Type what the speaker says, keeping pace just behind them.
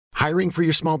Hiring for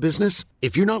your small business?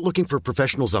 If you're not looking for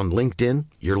professionals on LinkedIn,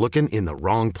 you're looking in the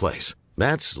wrong place.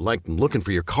 That's like looking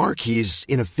for your car keys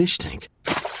in a fish tank.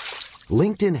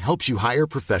 LinkedIn helps you hire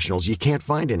professionals you can't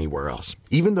find anywhere else,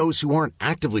 even those who aren't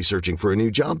actively searching for a new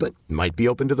job but might be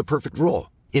open to the perfect role.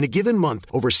 In a given month,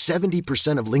 over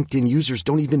 70% of LinkedIn users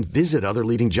don't even visit other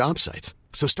leading job sites.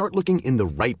 So start looking in the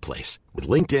right place. With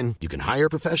LinkedIn, you can hire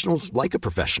professionals like a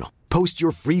professional. Post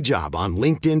your free job on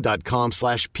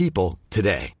linkedin.com/people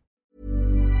today.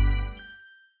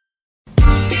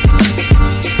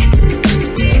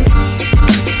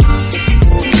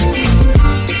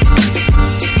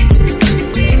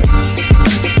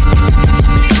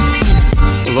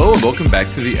 Hello and welcome back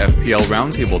to the FPL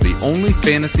Roundtable, the only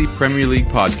fantasy Premier League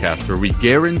podcast where we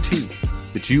guarantee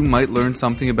that you might learn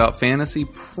something about fantasy,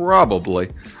 probably.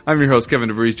 I'm your host, Kevin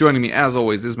DeVries. Joining me, as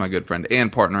always, is my good friend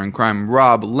and partner in crime,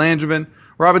 Rob Langevin.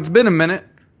 Rob, it's been a minute.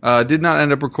 Did not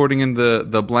end up recording in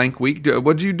the blank week.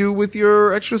 What did you do with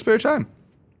your extra spare time?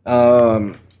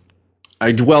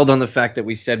 I dwelled on the fact that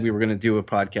we said we were going to do a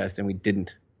podcast and we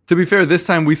didn't. To be fair, this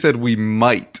time we said we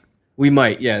might. We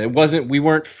might, yeah. We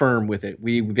weren't firm with it.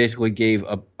 We basically gave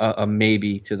a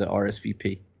maybe to the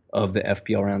RSVP of the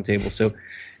FPL Roundtable. So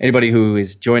anybody who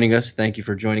is joining us, thank you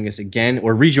for joining us again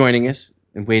or rejoining us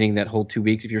and waiting that whole 2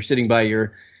 weeks. If you're sitting by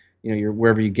your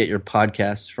wherever you get your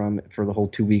podcasts from for the whole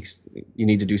 2 weeks, you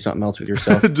need to do something else with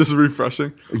yourself. Just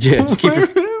refreshing. Yeah, just keep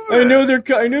I know they're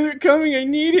coming. I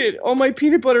need it. All my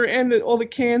peanut butter and all the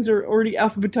cans are already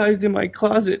alphabetized in my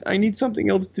closet. I need something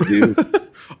else to do.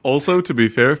 Also, to be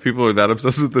fair, if people are that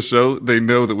obsessed with the show, they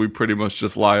know that we pretty much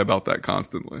just lie about that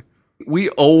constantly. We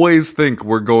always think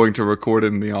we're going to record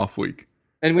in the off week.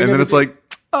 And then it's like,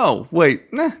 oh, wait,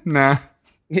 nah.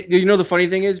 You know, the funny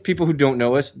thing is, people who don't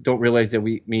know us don't realize that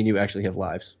me and you actually have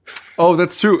lives. Oh,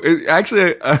 that's true.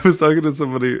 Actually, I was talking to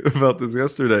somebody about this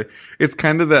yesterday. It's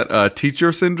kind of that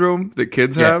teacher syndrome that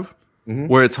kids have,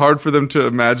 where it's hard for them to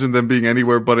imagine them being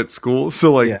anywhere but at school.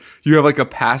 So, you have like a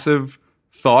passive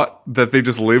thought that they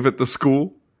just live at the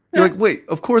school. You're like, wait,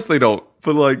 of course they don't.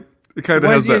 But it kind of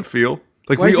has that feel.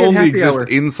 Like we only exist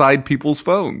inside people's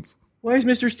phones. Why is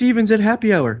Mr. Stevens at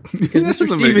happy hour? Because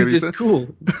Mr. Stevens is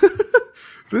cool.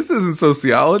 This isn't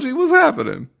sociology. What's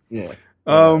happening? Yeah.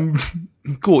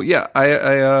 Cool. Yeah.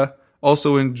 I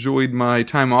also enjoyed my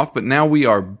time off, but now we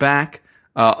are back,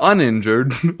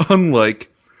 uninjured,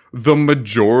 unlike the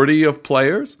majority of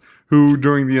players who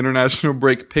during the international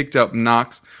break picked up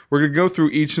knocks. We're going to go through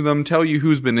each of them, tell you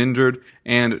who's been injured,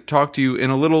 and talk to you in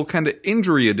a little kind of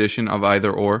injury edition of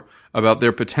Either Or about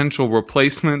their potential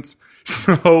replacements.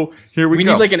 So here we go. We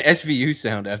need like an SVU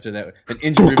sound after that. An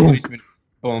injury replacement.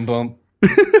 Boom, boom.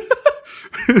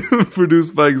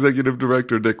 Produced by Executive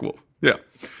Director Dick Wolf. Yeah.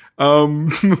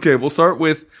 Okay, we'll start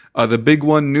with the big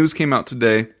one. News came out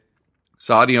today.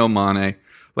 Sadio Mane,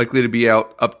 likely to be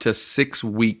out up to 6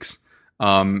 weeks.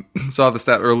 Saw the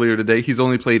stat earlier today. He's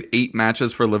only played 8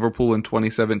 matches for Liverpool in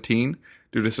 2017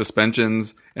 due to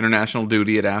suspensions, international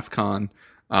duty at AFCON,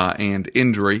 and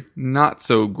injury. Not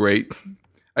so great.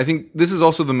 I think this is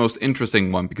also the most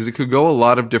interesting one because it could go a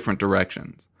lot of different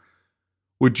directions.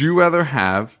 Would you rather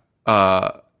have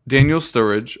Daniel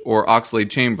Sturridge or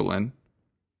Oxlade-Chamberlain?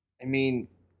 I mean,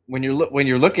 when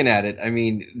you're looking at it, I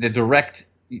mean, the direct,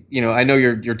 I know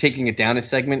you're taking it down a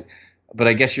segment, but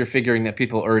I guess you're figuring that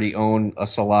people already own a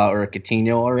Salah or a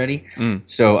Coutinho already.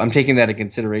 So I'm taking that into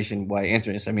consideration while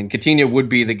answering this. I mean, Coutinho would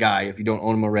be the guy if you don't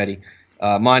own him already.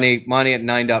 Mane at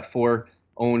 9.4,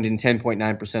 owned in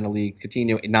 10.9% of league.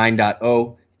 Coutinho at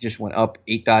 9.0, just went up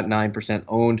 8.9%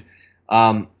 owned.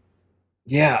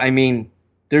 Yeah, I mean,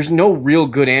 there's no real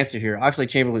good answer here.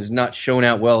 Oxlade-Chamberlain has not shown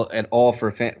out well at all for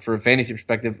a fantasy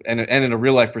perspective and in a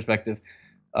real life perspective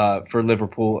for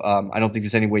Liverpool. I don't think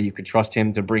there's any way you could trust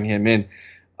him to bring him in.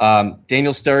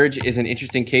 Daniel Sturridge is an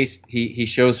interesting case. He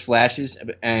shows flashes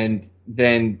and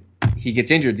then he gets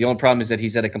injured. The only problem is that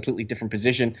he's at a completely different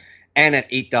position and at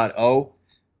 8.0.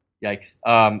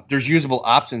 Yikes. There's usable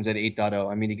options at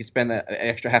 8.0. I mean, you could spend that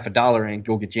extra $50 and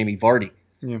go get Jamie Vardy.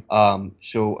 Yeah.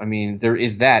 So, I mean, there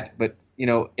is that. But,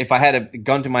 if I had a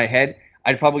gun to my head,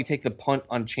 I'd probably take the punt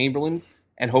on Chamberlain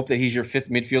and hope that he's your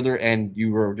 5th midfielder and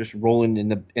you were just rolling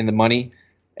in the money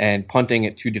and punting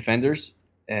at 2 defenders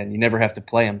and you never have to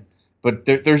play him. But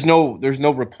there's no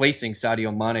replacing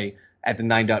Sadio Mane at the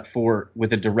 9.4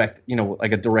 with a direct,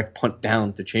 like a direct punt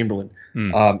down to Chamberlain.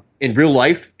 In real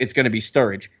life, it's going to be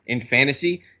Sturridge. In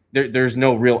fantasy, there's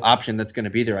no real option that's going to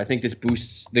be there. I think this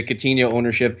boosts the Coutinho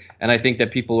ownership, and I think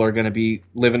that people are going to be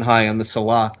living high on the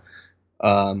Salah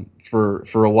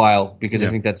for a while because Yeah.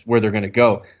 I think that's where they're going to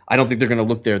go. I don't think they're going to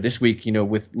look there this week.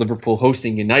 With Liverpool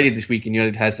hosting United this week, and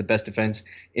United has the best defense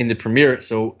in the Premier.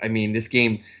 So I mean, this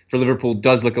game for Liverpool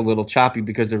does look a little choppy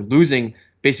because they're losing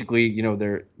basically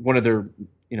their one of their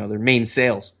their main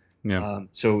sales. Yeah.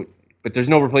 But there's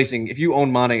no replacing. If you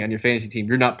own Mane on your fantasy team,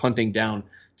 you're not punting down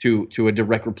to a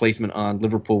direct replacement on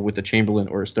Liverpool with a Chamberlain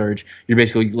or a Sturridge. You're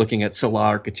basically looking at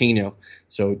Salah or Coutinho.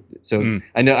 So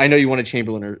I know you want a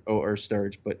Chamberlain or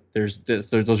Sturridge, but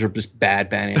those are just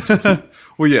bad answers.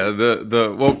 Well, yeah,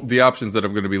 the options that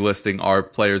I'm going to be listing are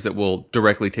players that will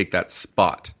directly take that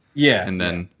spot. Yeah, and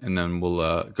then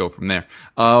we'll go from there.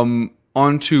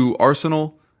 On to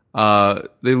Arsenal.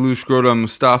 They lose Shkodran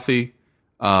Mustafi.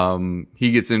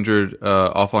 He gets injured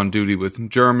off on duty with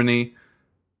Germany.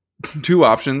 Two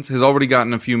options. Has already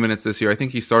gotten a few minutes this year. I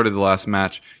think he started the last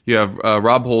match. You have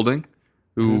Rob Holding,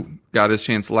 who got his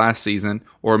chance last season,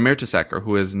 or Mertesacker,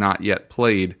 who has not yet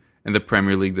played in the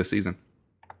Premier League this season.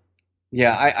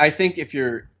 Yeah, I think if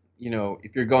you're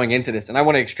going into this, and I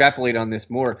want to extrapolate on this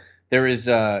more, there is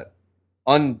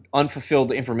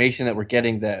unfulfilled information that we're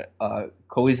getting that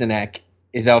Kolasinac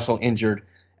is also injured,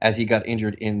 as he got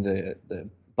injured in the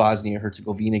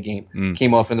Bosnia-Herzegovina game,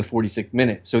 came off in the 46th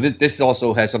minute. So this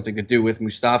also has something to do with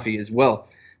Mustafi as well,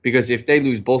 because if they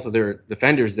lose both of their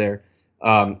defenders there,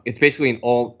 it's basically an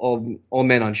all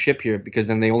men on ship here, because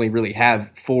then they only really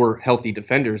have 4 healthy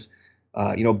defenders,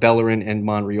 Bellerin and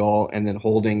Monreal, and then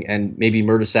Holding and maybe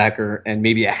Mertesacker and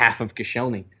maybe a half of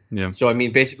Koscielny. Yeah. So I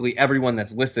mean, basically everyone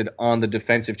that's listed on the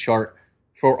defensive chart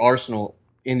for Arsenal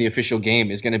in the official game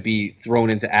is going to be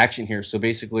thrown into action here. So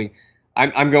basically,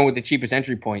 I'm going with the cheapest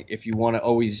entry point. If you want to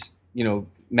always,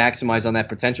 maximize on that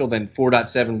potential, then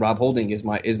 4.7 Rob Holding is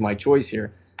my choice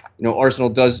here. Arsenal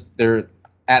they're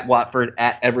at Watford,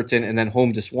 at Everton, and then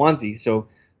home to Swansea. So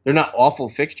they're not awful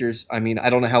fixtures. I mean, I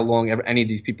don't know how long any of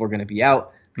these people are going to be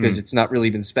out, because it's not really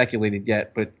been speculated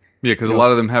yet. But yeah, because a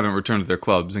lot of them haven't returned to their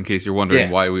clubs, in case you're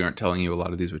wondering why we aren't telling you a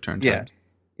lot of these return times.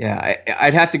 Yeah,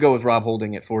 I'd have to go with Rob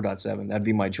Holding at 4.7. That'd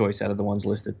be my choice out of the ones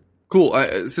listed. Cool.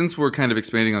 Since we're kind of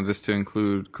expanding on this to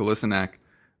include Kolasinac,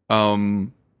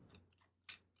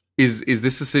 is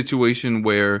this a situation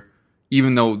where,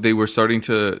 even though they were starting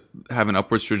to have an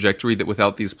upwards trajectory, that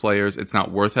without these players, it's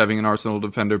not worth having an Arsenal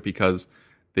defender because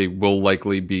they will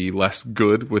likely be less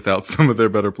good without some of their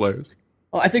better players?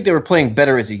 Well, I think they were playing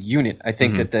better as a unit. I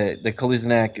think that the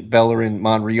Kolasinac, Bellerin,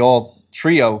 Monreal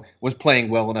trio was playing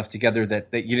well enough together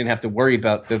that you didn't have to worry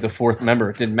about the fourth member.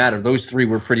 It didn't matter. Those 3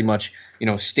 were pretty much,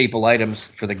 staple items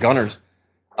for the Gunners.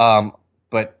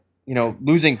 But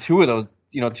losing 2 of those,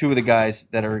 2 of the guys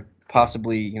that are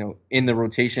possibly, in the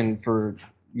rotation for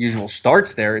usual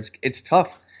starts there, it's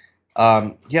tough.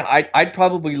 I'd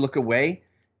probably look away.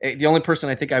 The only person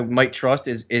I think I might trust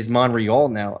is Monreal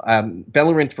now.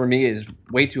 Bellerin for me is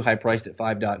way too high priced at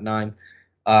 5.9.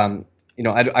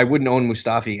 I wouldn't own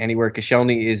Mustafi anywhere.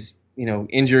 Koscielny is,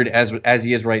 injured as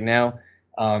he is right now,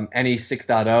 and he's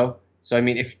 6.0. So I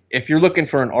mean, if you're looking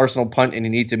for an Arsenal punt and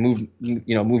you need to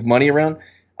move money around,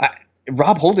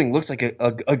 Rob Holding looks like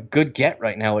a good get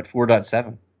right now at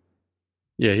 4.7.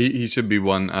 Yeah, he should be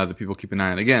one that people keep an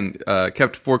eye on. Again,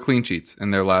 kept 4 clean sheets in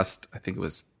their last, I think it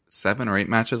was 7 or 8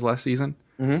 matches last season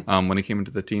when he came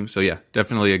into the team. So yeah,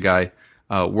 definitely a guy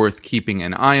worth keeping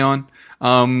an eye on.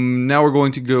 Now we're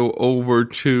going to go over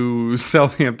to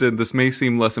Southampton. This may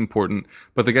seem less important,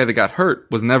 but the guy that got hurt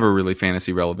was never really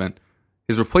fantasy relevant.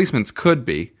 His replacements could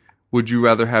be. Would you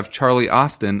rather have Charlie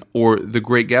Austin or the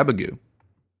Great Gabagoo?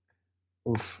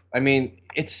 Oof. I mean,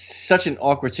 it's such an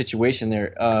awkward situation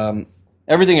there.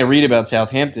 Everything I read about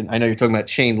Southampton, I know you're talking about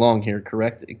Shane Long here,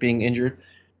 correct? Being injured?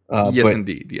 Yes,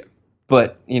 indeed, yeah.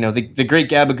 But, the Great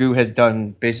Gabagoo has done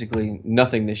basically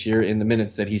nothing this year in the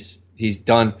minutes that he's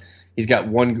done. He's got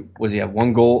one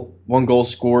goal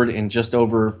scored in just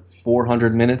over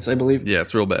 400 minutes, I believe. Yeah,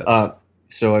 it's real bad.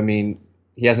 So, I mean,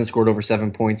 he hasn't scored over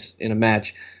 7 points in a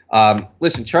match.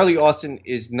 Listen, Charlie Austin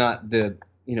is not the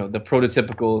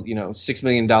prototypical, $6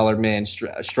 million man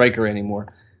striker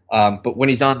anymore. But when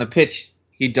he's on the pitch,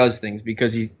 he does things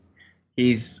because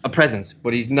he's a presence,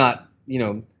 but he's not,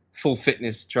 full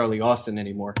fitness Charlie Austin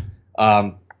anymore.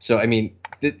 So, I mean,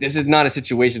 this is not a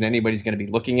situation anybody's going to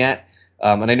be looking at.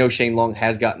 And I know Shane Long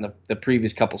has gotten the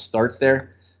previous couple starts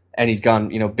there, and he's gone,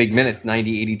 big minutes,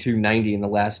 90, 82, 90 in the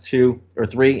last 2 or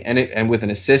 3, and with an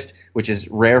assist, which is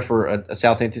rare for a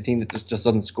Southampton team that just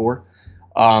doesn't score.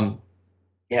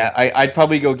 I'd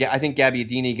probably go. I think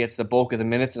Gabbiadini gets the bulk of the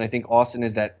minutes, and I think Austin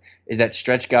is that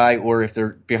stretch guy, or if they're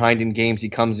behind in games, he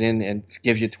comes in and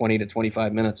gives you 20 to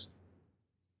 25 minutes.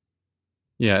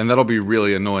 Yeah, and that'll be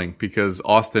really annoying because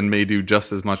Austin may do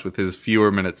just as much with his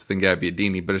fewer minutes than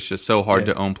Gabbiadini, but it's just so hard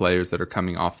to own players that are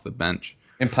coming off the bench.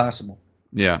 Impossible.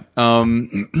 Yeah.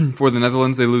 For the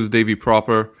Netherlands, they lose Davy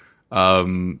Proper.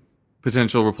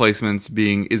 Potential replacements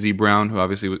being Izzy Brown, who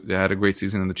obviously had a great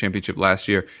season in the championship last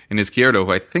year, and Izquierdo,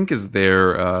 who I think is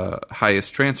their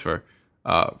highest transfer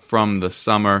from the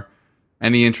summer.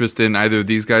 Any interest in either of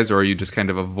these guys, or are you just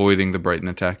kind of avoiding the Brighton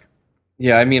attack?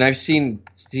 Yeah, I mean, I've seen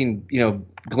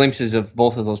glimpses of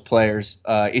both of those players.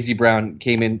 Izzy Brown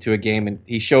came into a game and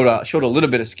he showed a little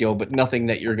bit of skill, but nothing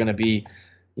that you're going to be,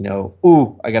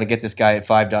 I got to get this guy at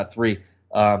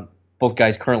 5.3. Both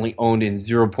guys currently owned in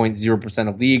 0.0%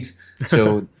 of leagues.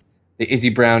 So the Izzy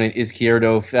Brown and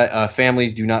Izquierdo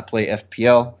families do not play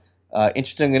FPL.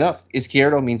 Interestingly enough,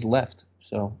 Izquierdo means left.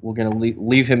 So we're going to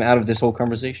leave him out of this whole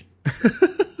conversation.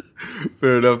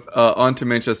 Fair enough. On to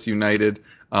Manchester United.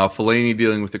 Fellaini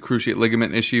dealing with a cruciate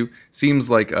ligament issue. Seems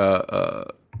like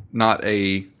not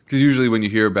a... Because usually when you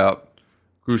hear about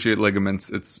cruciate ligaments,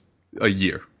 it's a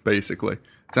year, basically.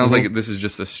 Sounds like this is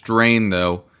just a strain,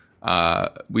 though.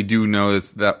 We do know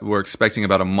that we're expecting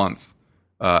about a month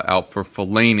out for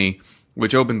Fellaini,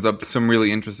 which opens up some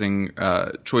really interesting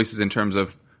choices in terms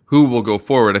of who will go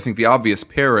forward. I think the obvious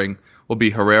pairing will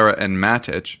be Herrera and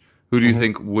Matic. Who do you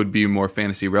think would be more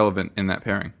fantasy relevant in that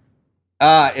pairing?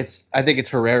 I think it's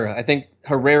Herrera. I think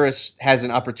Herrera has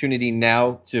an opportunity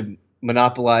now to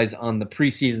monopolize on the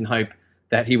preseason hype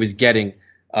that he was getting.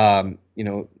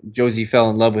 Josie fell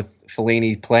in love with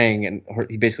Fellaini playing, and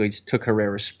he basically just took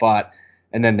Herrera's spot,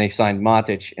 and then they signed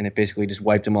Matic, and it basically just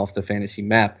wiped him off the fantasy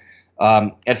map.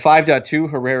 At 5.2,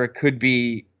 Herrera could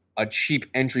be a cheap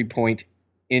entry point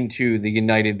into the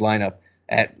United lineup.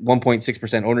 At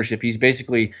 1.6% ownership, he's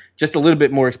basically just a little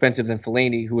bit more expensive than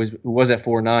Fellaini, who was at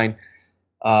 4.9.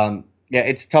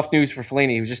 It's tough news for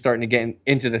Fellaini. He was just starting to get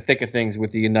into the thick of things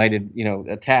with the United,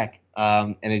 attack,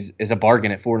 and is a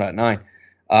bargain at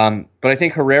 4.9. But I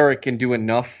think Herrera can do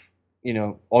enough,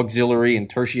 auxiliary and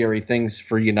tertiary things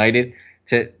for United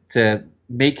to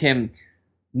make him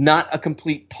not a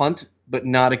complete punt, but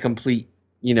not a complete,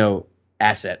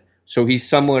 asset. So he's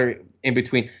somewhere in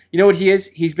between. You know what he is?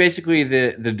 He's basically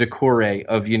the Decore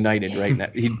of United right now.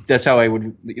 That's how I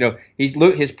would,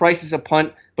 his price is a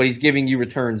punt, but he's giving you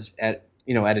returns at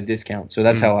a discount. So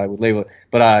that's how I would label it.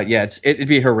 But it'd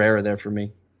be Herrera there for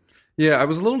me. Yeah, I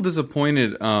was a little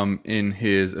disappointed in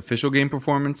his official game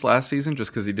performance last season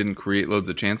just because he didn't create loads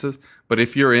of chances. But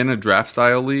if you're in a draft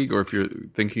style league or if you're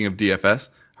thinking of DFS,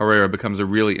 Herrera becomes a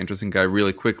really interesting guy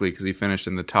really quickly because he finished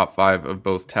in the top 5 of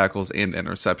both tackles and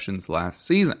interceptions last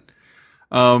season.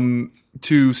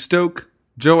 To Stoke,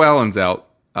 Joe Allen's out.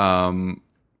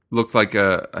 Looked like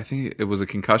I think it was a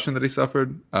concussion that he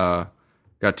suffered.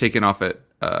 Got taken off at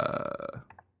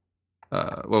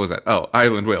what was that? Oh,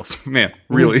 Ireland, Wales. Man,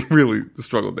 really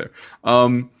struggled there.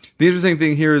 The interesting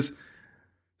thing here is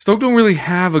Stoke don't really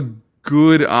have a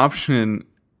good option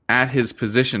at his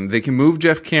position. They can move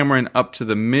Jeff Cameron up to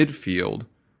the midfield,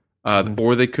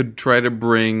 or they could try to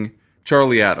bring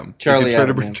Charlie Adam. Charlie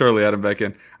Adam back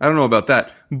in. I don't know about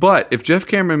that. But if Jeff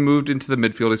Cameron moved into the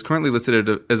midfield, he's currently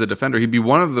listed as a defender. He'd be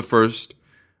one of the first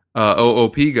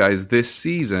OOP guys this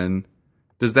season.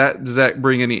 Does that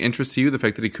bring any interest to you, the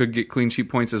fact that he could get clean sheet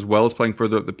points as well as playing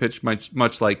further up the pitch,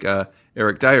 much like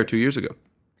Eric Dyer 2 years ago?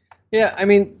 Yeah, I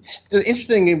mean, the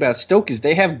interesting thing about Stoke is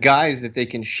they have guys that they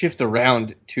can shift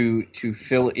around to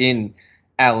fill in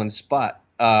Allen's spot.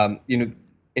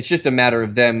 It's just a matter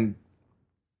of them,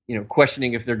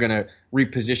 questioning if they're going to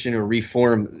reposition or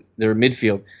reform their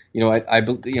midfield.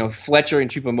 Fletcher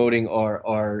and Choupo-Moting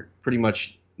are pretty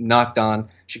much knocked on.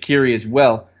 Shaqiri as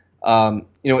well.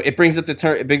 It brings up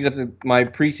my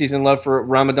preseason love for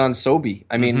Ramadan Sobhi.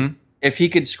 I mean, if he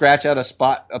could scratch out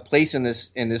a place in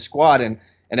this squad and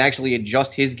actually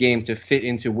adjust his game to fit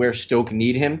into where Stoke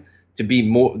need him to be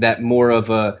more of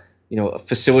a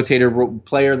facilitator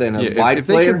player than a wide if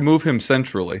player. They could move him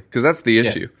centrally, because that's the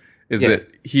issue. That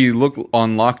he looked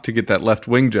on lock to get that left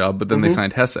wing job, but then they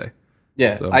signed Hesse.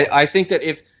 Yeah, so. I think that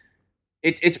if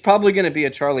it's probably going to be a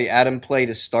Charlie Adam play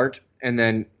to start, and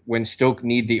then when Stoke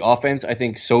need the offense, I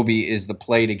think Sobhi is the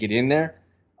play to get in there.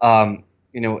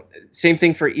 Same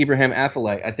thing for Ibrahim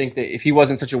Afellay. I think that if he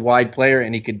wasn't such a wide player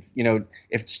and he could,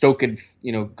 if Stoke could,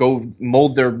 go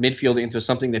mold their midfield into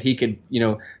something that he could,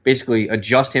 basically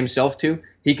adjust himself to,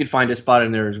 he could find a spot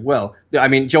in there as well. I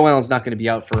mean, Joe Allen's not going to be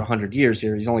out for 100 years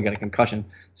here. He's only got a concussion.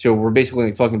 So we're basically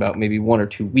only talking about maybe 1 or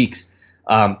 2 weeks.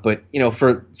 But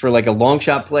for like a long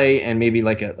shot play and maybe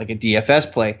like a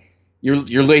DFS play,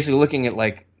 you're basically looking at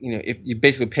if you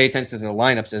basically pay attention to the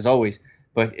lineups as always.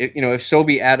 But if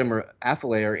Sobi, Adam, or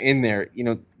Affale are in there,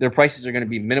 their prices are going to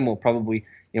be minimal, probably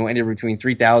anywhere between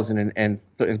 3,000 and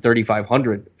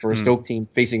 3,500 for a Stoke team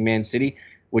facing Man City,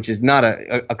 which is not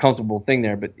a comfortable thing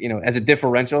there. But as a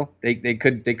differential, they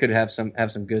could have some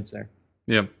goods there.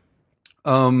 Yeah.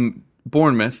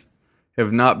 Bournemouth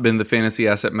have not been the fantasy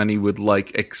asset many would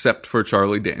like, except for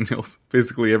Charlie Daniels.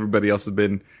 Basically, everybody else has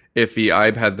been iffy.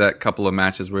 I've had that couple of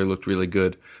matches where he looked really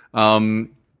good.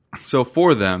 So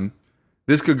for them,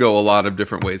 this could go a lot of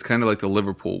different ways, kind of like the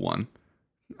Liverpool one.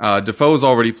 Defoe is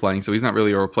already playing, so he's not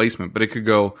really a replacement, but it could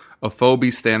go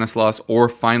Afobe, Stanislas, or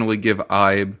finally give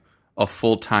Ibe a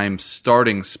full-time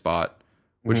starting spot.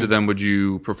 Which of them would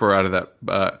you prefer out of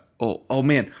that? Oh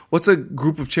man, what's a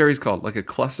group of cherries called? Like a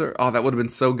cluster? Oh, that would have been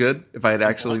so good if I had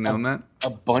actually known that. A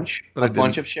bunch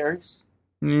of cherries?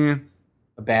 Yeah.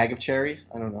 A bag of cherries?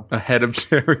 I don't know. A head of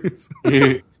cherries.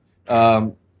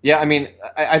 Yeah, I mean,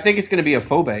 I think it's going to be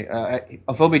Afobe.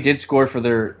 Afobe did score for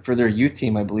their youth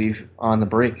team, I believe, on the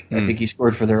break. I think he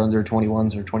scored for their under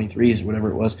 21s or 23s or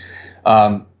whatever it was.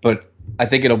 But I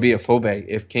think it'll be Afobe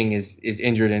if King is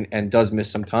injured and does miss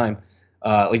some time.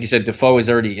 Like you said, Defoe is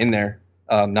already in there,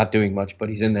 not doing much, but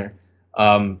he's in there.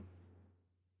 I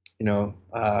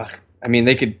mean,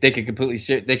 they could completely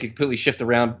shift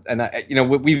around,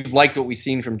 and we've liked what we've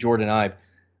seen from Jordan Ibe.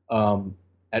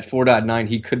 At 4.9,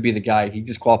 he could be the guy. He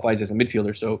just qualifies as a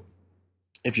midfielder. So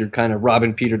if you're kind of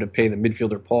robbing Peter to pay the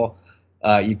midfielder Paul,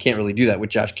 you can't really do that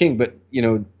with Josh King. But,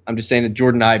 I'm just saying that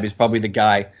Jordan Ibe is probably the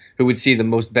guy who would see the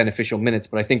most beneficial minutes.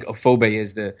 But I think Afobe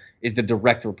is the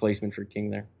direct replacement for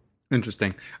King there.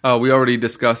 Interesting. We already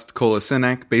discussed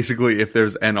Kolasinac. Basically, if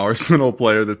there's an Arsenal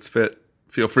player that's fit,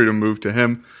 feel free to move to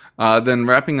him. Then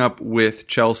wrapping up with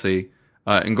Chelsea,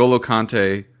 N'Golo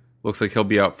Kante looks like he'll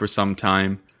be out for some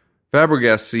time.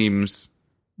 Fabregas seems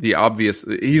the obvious.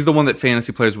 He's the one that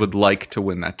fantasy players would like to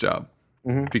win that job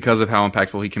because of how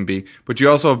impactful he can be. But you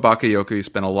also have Bakayoko you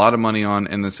spent a lot of money on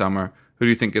in the summer. Who do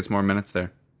you think gets more minutes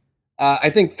there? I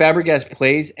think Fabregas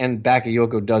plays and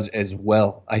Bakayoko does as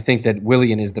well. I think that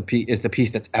Willian is the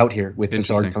piece that's out here with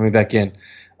Hazard coming back in.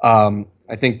 I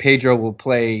think Pedro will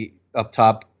play up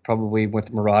top probably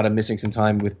with Murata missing some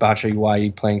time, with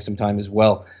Batshuayi playing some time as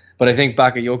well. But I think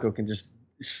Bakayoko can just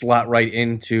slot right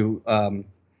into N'Golo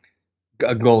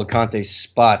Kante's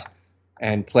spot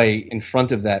and play in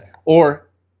front of that. Or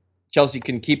Chelsea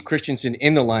can keep Christensen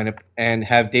in the lineup and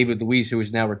have David Luiz, who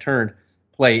is now returned,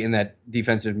 play in that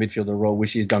defensive midfielder role,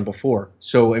 which he's done before.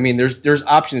 So, I mean, there's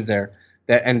options there.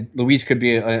 And Luiz could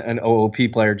be an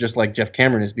OOP player just like Jeff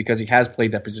Cameron is, because he has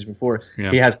played that position before.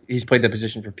 Yeah. He's played that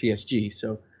position for PSG.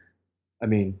 So, I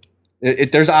mean,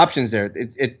 there's options there.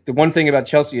 The one thing about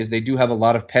Chelsea is they do have a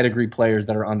lot of pedigree players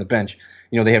that are on the bench.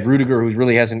 They have Rudiger, who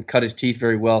really hasn't cut his teeth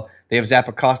very well. They have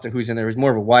Zappacosta, who's in there, who's more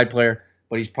of a wide player,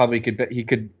 but he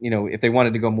could if they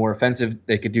wanted to go more offensive,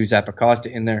 they could do Zappacosta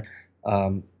in there.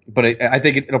 But I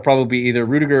think it'll probably be either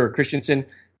Rudiger or Christensen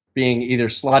being either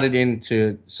slotted in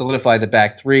to solidify the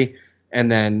back three,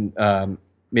 and then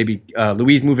maybe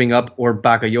Luiz moving up or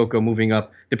Bakayoko moving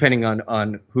up, depending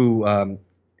on who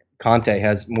Conte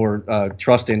has more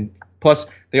trust in. Plus,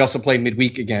 they also play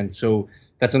midweek again, so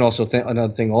that's another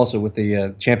thing also with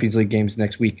the Champions League games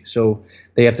next week. So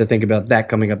they have to think about that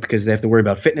coming up, because they have to worry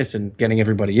about fitness and getting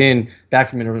everybody in, back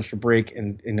from international break,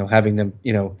 and having them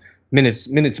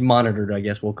minutes monitored, I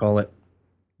guess we'll call it.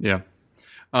 Yeah.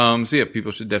 So yeah,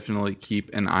 people should definitely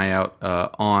keep an eye out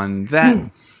on that.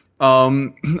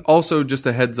 Also, just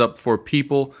a heads up for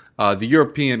people, the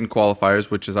European qualifiers,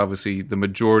 which is obviously the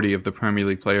majority of the Premier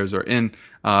League players are in,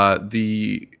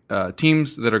 the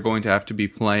teams that are going to have to be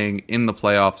playing in the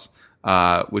playoffs,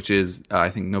 which is, I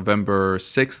think, November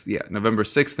 6th. Yeah, November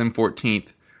 6th and 14th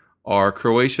are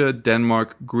Croatia,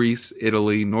 Denmark, Greece,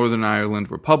 Italy, Northern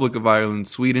Ireland, Republic of Ireland,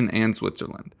 Sweden, and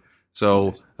Switzerland.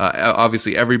 So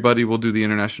obviously everybody will do the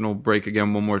international break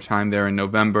again one more time there in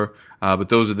November, but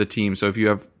those are the teams. So if you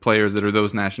have players that are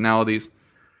those nationalities,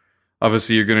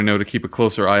 obviously you're going to know to keep a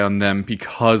closer eye on them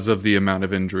because of the amount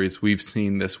of injuries we've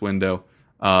seen this window.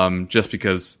 Just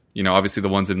because, obviously the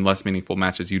ones in less meaningful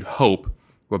matches you'd hope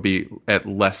will be at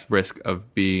less risk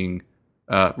of being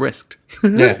risked.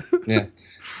 Yeah.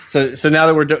 So now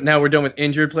that we're done with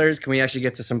injured players, can we actually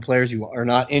get to some players who are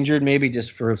not injured? Maybe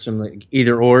just for some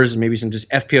either ors, maybe some just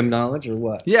FPM knowledge or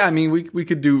what? Yeah, I mean we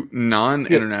could do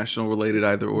non-international related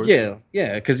either ors. Yeah.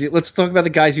 Because let's talk about the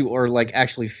guys who are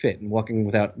actually fit and walking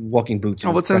without walking boots.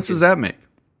 What sense does that make?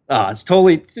 It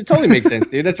totally makes sense,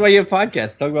 dude. That's why you have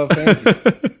podcasts. Talk about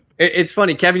fantasy. It's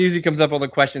funny. Kevin usually comes up with all the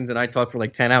questions, and I talk for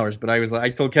 10 hours. But I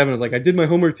told Kevin, I did my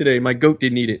homework today. My goat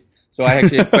didn't eat it, so I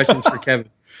actually have questions for Kevin.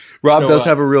 Rob does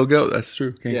have a real goat. That's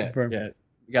true. Can't confirm. Yeah.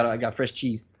 I got fresh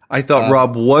cheese. I thought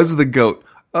Rob was the GOAT.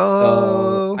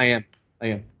 Oh, I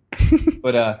am.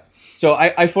 But so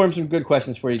I formed some good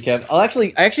questions for you, Kev. I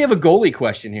actually have a goalie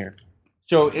question here.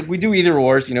 So if we do either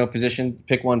ors, position,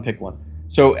 pick one.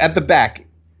 So at the back,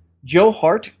 Joe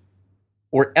Hart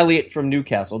or Elliott from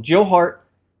Newcastle. Joe Hart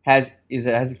has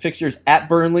fixtures at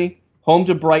Burnley, home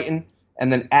to Brighton,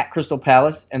 and then at Crystal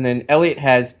Palace. And then Elliott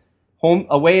has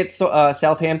away at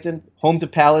Southampton, home to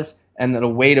Palace, and then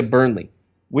away to Burnley.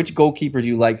 Which goalkeeper do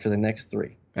you like for the next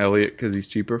three? Elliott, because he's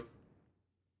cheaper.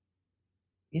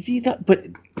 Is he that? But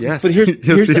yes. But here's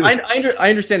Yes, I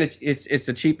understand it's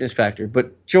a cheapness factor,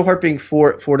 but Joe Hart being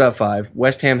 4.5,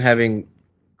 West Ham having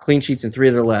clean sheets in 3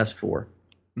 of their last 4.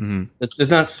 Mm-hmm.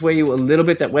 Does not sway you a little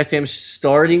bit that West Ham's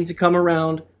starting to come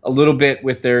around a little bit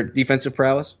with their defensive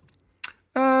prowess?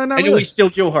 Not I know really. he's still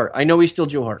Joe Hart.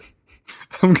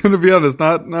 I'm gonna be honest,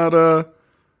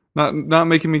 not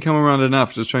making me come around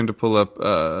enough. Just trying to pull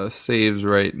up saves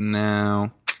right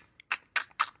now.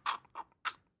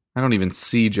 I don't even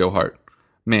see Joe Hart.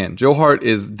 Man, Joe Hart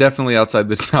is definitely outside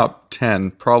the top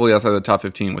 10, probably outside the top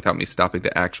 15 without me stopping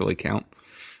to actually count.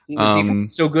 The defense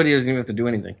is so good he doesn't even have to do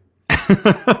anything.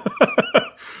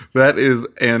 That is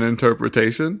an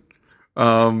interpretation.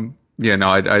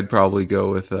 I'd probably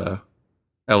go with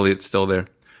Elliott still there.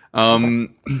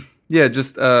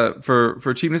 Just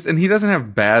for cheapness, and he doesn't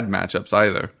have bad matchups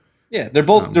either. Yeah, they're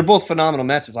both phenomenal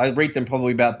matchups. I rate them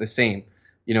probably about the same,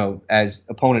 as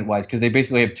opponent wise, because they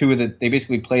basically have they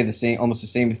basically play almost the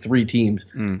same 3 teams.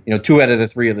 2 out of the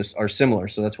 3 of this are similar,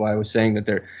 so that's why I was saying that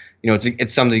they're,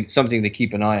 it's something to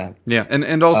keep an eye on. Yeah,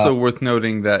 and also worth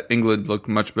noting that England looked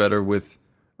much better with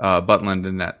Butland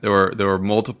in that. There were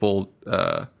multiple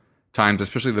times,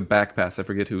 especially the back pass. I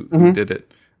forget who did it.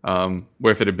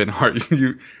 Where if it had been hard,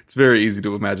 it's very easy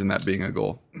to imagine that being a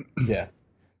goal. Yeah.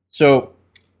 So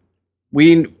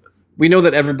we know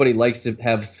that everybody likes to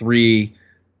have 3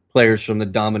 players from the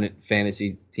dominant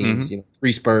fantasy teams.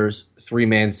 3 Spurs, 3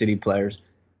 Man City players.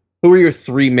 Who are your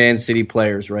 3 Man City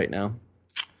players right now?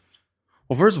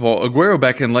 Well, first of all, Aguero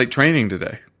back in light training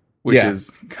today, which is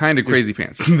kind of crazy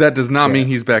pants. That does not mean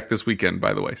he's back this weekend,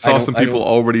 by the way. Saw some people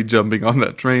already jumping on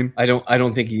that train. I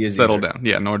don't think he is. Settle down.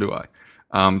 Yeah, nor do I.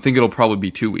 I think it'll probably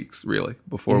be 2 weeks, really,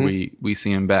 before we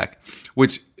see him back,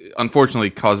 which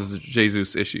unfortunately causes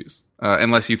Jesus issues,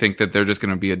 unless you think that they're just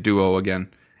going to be a duo again,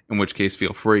 in which case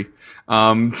feel free.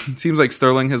 Seems like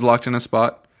Sterling has locked in a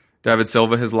spot. David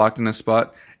Silva has locked in a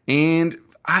spot. And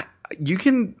you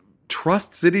can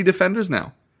trust City defenders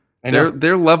now.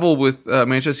 They're level with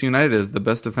Manchester United as the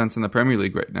best defense in the Premier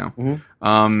League right now.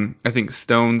 I think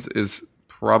Stones is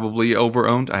probably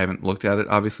over-owned. I haven't looked at it,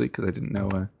 obviously, because I didn't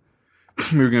know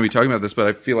we were going to be talking about this, but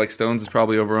I feel like Stones is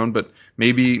probably over-owned, but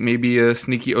maybe a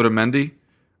sneaky Otamendi.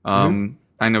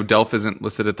 I know Delph isn't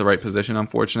listed at the right position,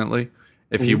 unfortunately.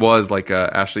 If he was like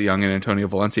Ashley Young and Antonio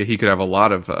Valencia, he could have a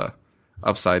lot of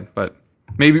upside, but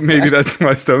maybe that's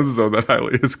why Stones is on that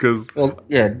highly, is because... Well,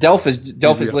 yeah, Delph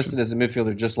is listed as a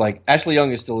midfielder, just like Ashley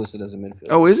Young is still listed as a midfielder.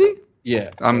 Oh, is he? Yeah.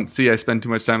 See, I spend too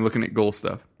much time looking at goal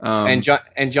stuff. And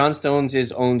John Stones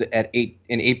is owned at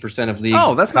 8% of league.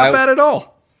 Oh, that's not bad at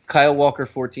all. Kyle Walker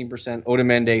 14%,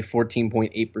 Otamendi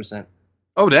 14.8%.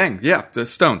 Oh dang, yeah, the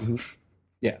Stones.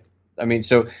 Yeah, I mean,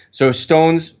 so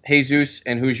Stones, Jesus,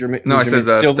 and who's your? I said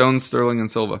Stones, Sterling, and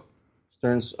Silva.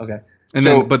 Stearns, okay. And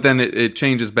then it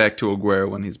changes back to Aguero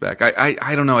when he's back.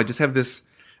 I don't know. I just have this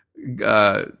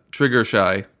trigger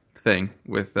shy thing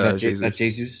with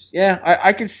Jesus. Yeah,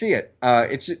 I can see it.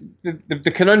 It's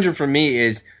the conundrum for me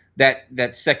is that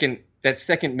second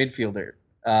midfielder.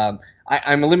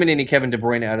 I'm eliminating Kevin De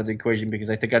Bruyne out of the equation because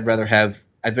I think I'd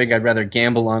rather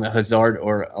gamble on a Hazard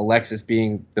or Alexis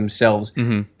being themselves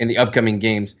in the upcoming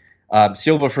games.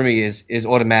 Silva for me is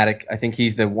automatic. I think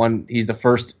he's the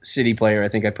first City player I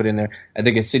think I put in there. I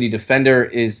think a City defender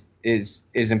is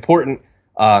important.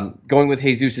 Going with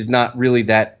Jesus is not really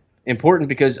that important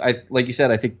because like you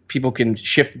said, I think people can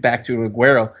shift back to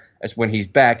Aguero as when he's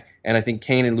back, and I think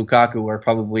Kane and Lukaku are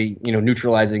probably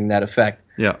neutralizing that effect.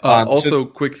 Yeah.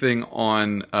 Quick thing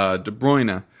on De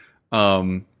Bruyne.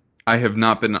 I have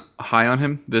not been high on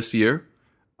him this year,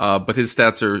 but his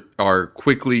stats are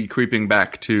quickly creeping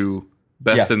back to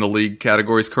best in the league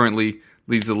categories. Currently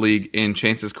leads the league in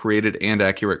chances created and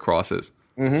accurate crosses.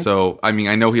 So, I mean,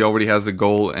 I know he already has a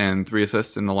goal and 3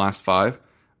 assists in the last 5,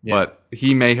 but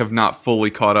he may have not fully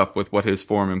caught up with what his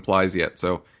form implies yet.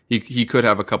 So he could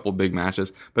have a couple big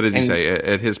matches. But as you say,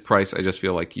 at his price, I just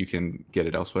feel like you can get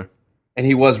it elsewhere. And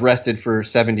he was rested for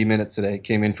 70 minutes today.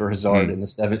 Came in for Hazard in the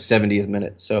 70th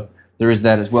minute. So there is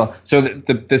that as well. So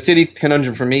the City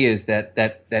conundrum for me is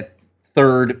that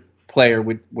third player.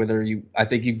 I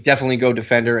think you definitely go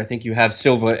defender. I think you have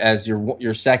Silva as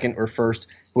your second or first,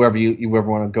 whoever you ever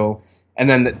want to go. And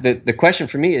then the question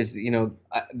for me is,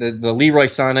 the Leroy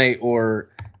Sané or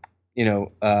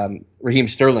Raheem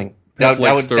Sterling. I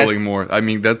like Sterling more. I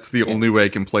mean, that's the only way I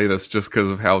can play this, just because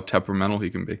of how temperamental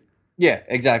he can be. Yeah,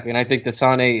 exactly. And I think the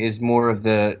Sané is more of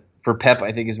for Pep,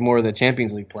 I think is more of the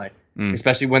Champions League play,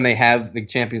 especially when they have the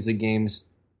Champions League games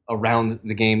around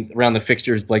the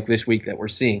fixtures like this week that we're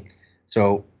seeing.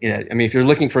 So, I mean, if you're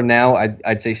looking for now,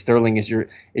 I'd say Sterling is your.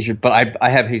 But I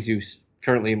have Jesus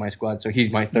currently in my squad, so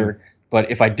he's my third. But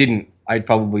if I didn't, I'd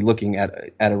probably be looking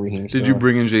at a Raheem. Did you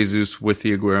bring in Jesus with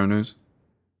the Aguero news?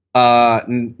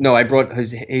 No, I brought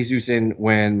Jesus in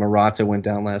when Morata went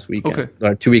down last weekend,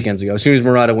 or 2 weekends ago. As soon as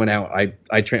Morata went out,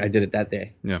 I did it that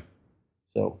day. Yeah.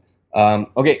 So,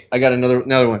 okay, I got another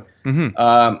one.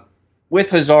 Mm-hmm.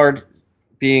 With Hazard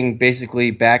being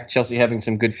basically back, Chelsea having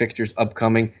some good fixtures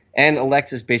upcoming, and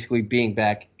Alexis basically being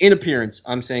back in appearance,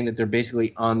 I'm saying that they're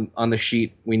basically on the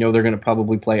sheet. We know they're going to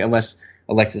probably play unless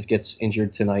Alexis gets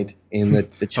injured tonight in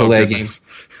the Chile game.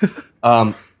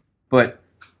 But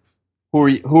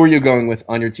who are you going with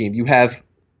on your team? You have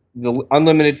the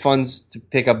unlimited funds to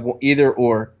pick up either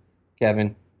or,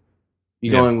 Kevin.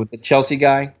 You going with the Chelsea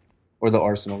guy or the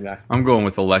Arsenal guy? I'm going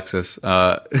with Alexis.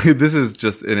 This is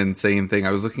just an insane thing.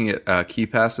 I was looking at key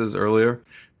passes earlier.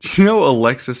 Do you know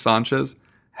Alexis Sanchez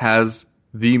has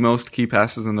the most key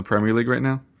passes in the Premier League right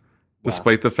now?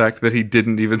 Despite the fact that he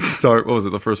didn't even start,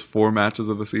 the first 4 matches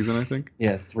of the season, I think?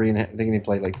 Yeah, 3.5. I think he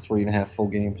played like 3.5 full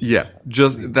games. Yeah,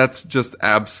 that's just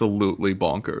absolutely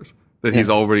bonkers that he's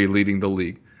already leading the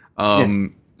league.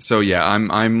 So yeah,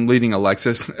 I'm leading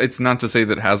Alexis. It's not to say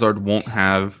that Hazard won't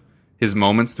have his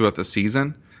moments throughout the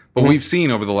season, but we've seen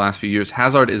over the last few years,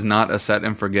 Hazard is not a set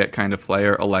and forget kind of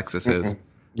player. Alexis is.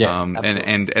 Yeah,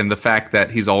 and the fact that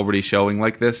he's already showing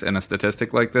like this and a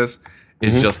statistic like this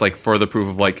is just like further proof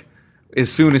of like, as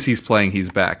soon as he's playing, he's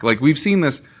back. Like, we've seen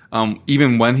this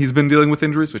even when he's been dealing with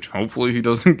injuries, which hopefully he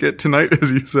doesn't get tonight,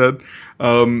 as you said.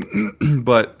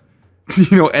 But,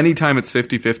 anytime it's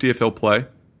 50-50 if he'll play,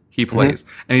 he plays.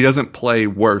 And he doesn't play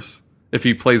worse. If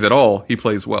he plays at all, he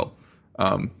plays well.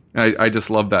 I just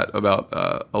love that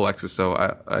about Alexis, so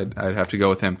I'd have to go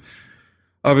with him.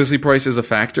 Obviously, price is a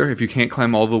factor. If you can't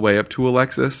climb all the way up to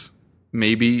Alexis,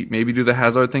 maybe do the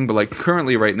Hazard thing, but like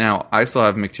currently right now, I still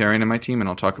have Mkhitaryan in my team, and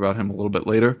I'll talk about him a little bit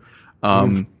later.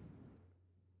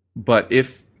 But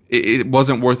if it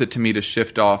wasn't worth it to me to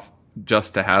shift off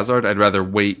just to Hazard, I'd rather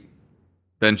wait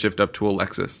than shift up to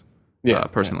Alexis.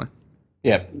 Personally.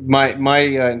 Yeah, my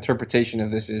interpretation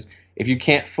of this is if you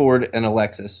can't afford an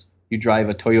Alexis, you drive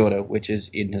a Toyota, which is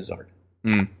Eden Hazard,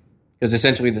 because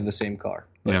essentially they're the same car.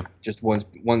 Just one's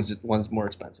more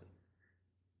expensive.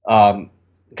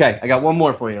 Okay, I got one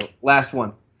more for you. Last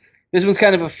one. This one's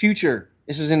kind of a future.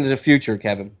 This is into the future,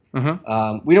 Kevin.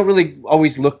 We don't really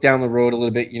always look down the road a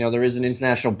little bit. There is an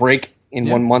international break in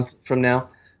 1 month from now.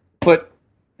 But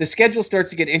the schedule starts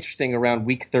to get interesting around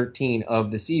week 13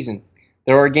 of the season.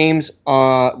 There are games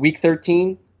week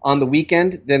 13 on the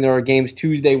weekend. Then there are games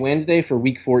Tuesday, Wednesday for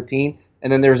week 14.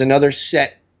 And then there's another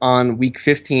set on week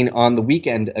 15 on the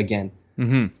weekend again.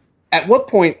 At what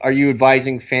point are you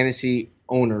advising fantasy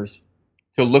owners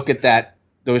to look at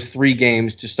those 3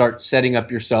 games to start setting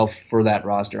up yourself for that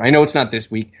roster? I know it's not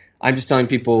this week. I'm just telling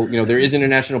people, there is an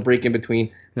international break in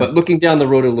between, but looking down the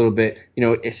road a little bit,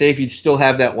 say if you still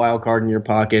have that wild card in your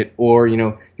pocket, or,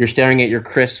 you're staring at your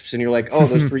crisps and you're like, oh,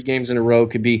 those 3 games in a row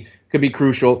could be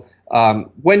crucial.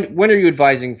 When are you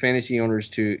advising fantasy owners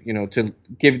to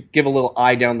give a little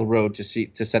eye down the road to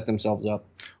set themselves up?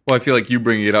 Well, I feel like you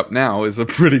bringing it up now is a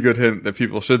pretty good hint that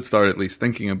people should start at least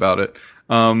thinking about it.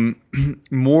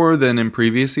 More than in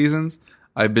previous seasons,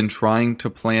 I've been trying to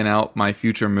plan out my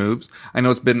future moves. I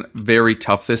know it's been very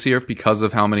tough this year because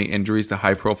of how many injuries to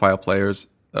high-profile players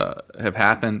have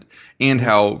happened, and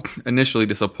how initially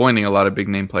disappointing a lot of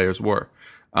big-name players were,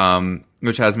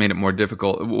 which has made it more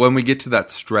difficult. When we get to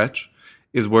that stretch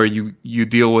is where you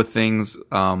deal with things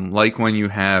like when you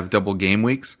have double game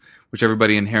weeks, which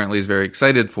everybody inherently is very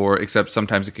excited for, except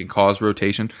sometimes it can cause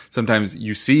rotation. Sometimes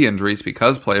you see injuries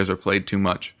because players are played too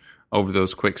much over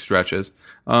those quick stretches.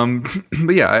 But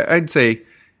yeah, I'd say,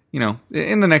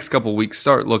 in the next couple of weeks,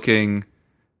 start looking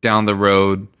down the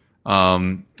road,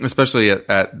 especially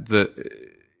at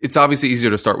it's obviously easier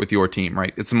to start with your team,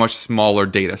 right? It's a much smaller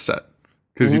data set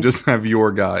because you just have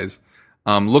your guys.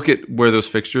 Look at where those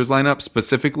fixtures line up.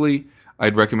 Specifically,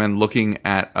 I'd recommend looking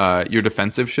at your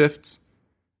defensive shifts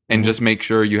and just make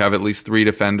sure you have at least 3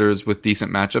 defenders with decent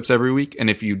matchups every week. And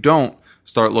if you don't,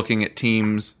 start looking at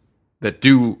teams that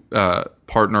do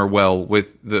partner well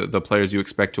with the players you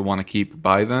expect to want to keep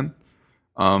by then.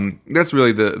 That's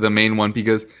really the main one,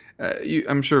 because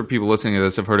I'm sure people listening to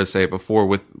this have heard us say it before.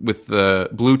 With the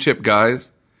blue chip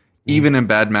guys, even in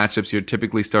bad matchups, you're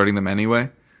typically starting them anyway.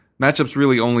 Matchups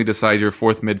really only decide your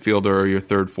fourth midfielder or your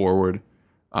third forward.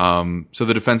 So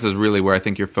the defense is really where I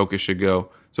think your focus should go.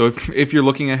 So if you're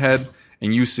looking ahead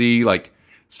and you see like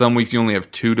some weeks you only have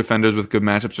 2 defenders with good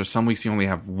matchups, or some weeks you only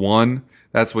have 1,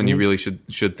 that's when you really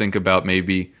should think about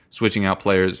maybe switching out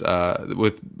players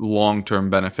with long-term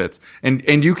benefits.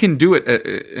 And you can do it,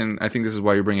 and I think this is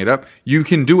why you bring it up. You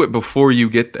can do it before you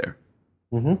get there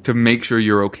to make sure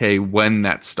you're okay when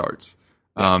that starts.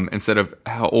 Instead of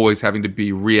always having to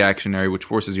be reactionary, which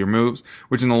forces your moves,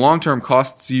 which in the long term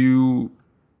costs you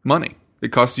money.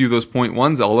 It costs you those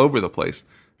 0.1s all over the place,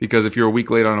 because if you're a week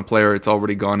late on a player, it's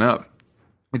already gone up.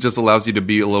 It just allows you to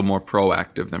be a little more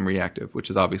proactive than reactive, which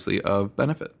is obviously of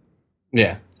benefit.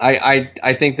 Yeah,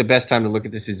 I think the best time to look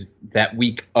at this is that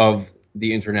week of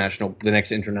the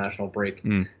next international break,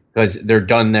 because they're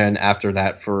done then after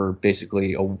that for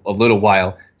basically a little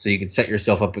while, so you can set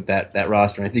yourself up with that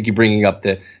roster. And I think you're bringing up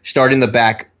the start in the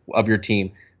back of your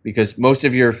team, because most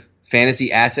of your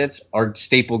fantasy assets are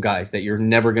staple guys that you're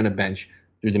never going to bench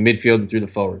through the midfield and through the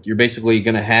forward. You're basically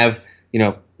going to have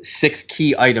 6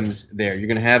 key items there. You're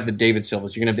going to have the David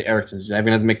Silvas, you're going to have the Ericssons, you're going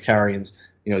to have the Mkhitaryan's.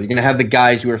 You're going to have the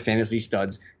guys who are fantasy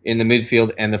studs in the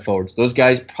midfield and the forwards. Those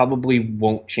guys probably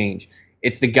won't change.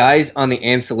 It's the guys on the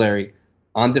ancillary,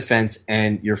 on defense,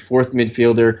 and your fourth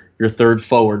midfielder, your third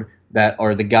forward, that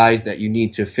are the guys that you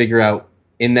need to figure out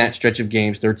in that stretch of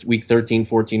games, week 13,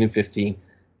 14, and 15,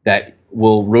 that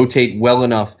will rotate well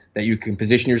enough that you can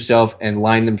position yourself and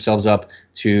line themselves up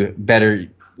to better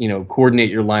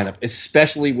coordinate your lineup,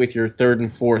 especially with your third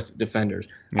and fourth defenders.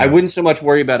 Yeah. I wouldn't so much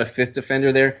worry about a fifth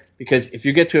defender there, because if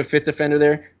you get to a fifth defender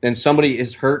there, then somebody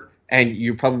is hurt, and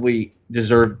you probably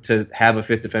deserve to have a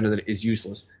fifth defender that is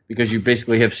useless, because you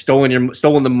basically have stolen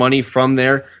the money from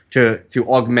there to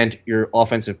augment your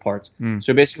offensive parts.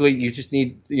 So basically, you just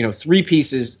need 3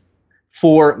 pieces,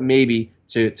 4 maybe,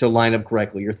 to line up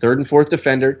correctly. Your third and fourth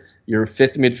defender, your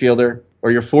fifth midfielder,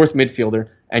 or your fourth midfielder,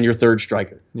 and your third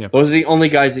striker. Yep. Those are the only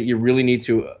guys that you really need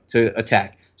to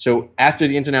attack. So after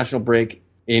the international break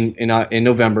in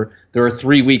November, there are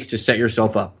 3 weeks to set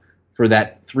yourself up for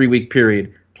that 3-week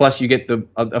period. Plus, you get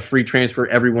a free transfer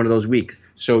every one of those weeks.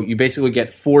 So you basically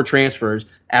get 4 transfers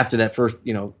after that first,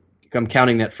 I'm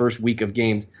counting that first week of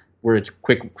games where it's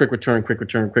quick return, quick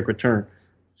return, quick return.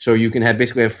 So you can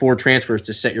basically have 4 transfers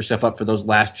to set yourself up for those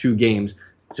last 2 games.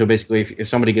 So basically, if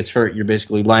somebody gets hurt, you're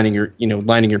basically lining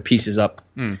your pieces up.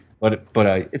 But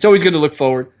it's always good to look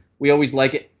forward. We always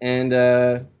like it,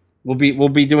 and we'll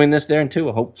be doing this there too.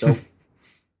 I hope so.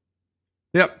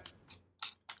 Yep.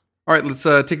 All right, let's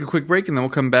take a quick break, and then we'll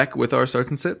come back with our starts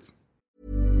and sits.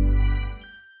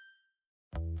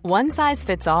 One size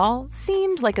fits all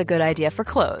seemed like a good idea for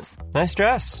clothes. Nice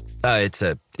dress. It's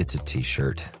a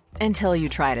t-shirt. Until you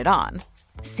tried it on.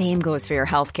 Same goes for your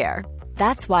healthcare.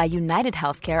 That's why United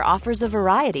Healthcare offers a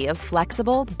variety of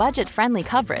flexible, budget-friendly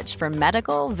coverage for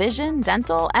medical, vision,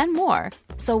 dental, and more.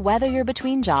 So whether you're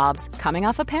between jobs, coming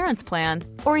off a parent's plan,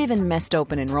 or even missed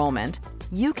open enrollment,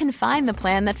 you can find the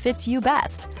plan that fits you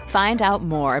best. Find out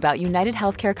more about United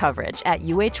Healthcare coverage at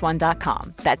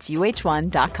uh1.com. That's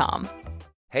uh1.com.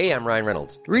 Hey, I'm Ryan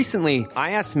Reynolds. Recently,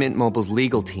 I asked Mint Mobile's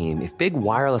legal team if big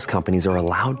wireless companies are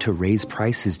allowed to raise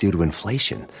prices due to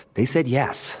inflation. They said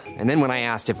yes. And then when I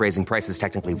asked if raising prices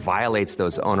technically violates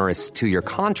those onerous 2-year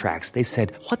contracts, they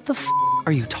said, "What the f***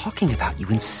 are you talking about, you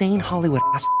insane Hollywood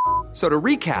ass?" So to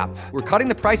recap, we're cutting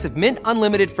the price of Mint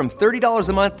Unlimited from $30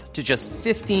 a month to just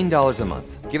 $15 a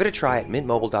month. Give it a try at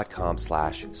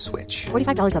mintmobile.com/switch.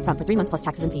 $45 up front for 3 months plus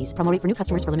taxes and fees. Promo rate for new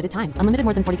customers for limited time. Unlimited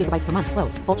more than 40 gigabytes per month.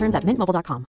 Slows full terms at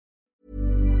mintmobile.com.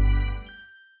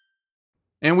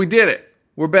 And we did it.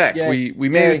 We're back. Yay. We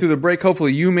made it through the break.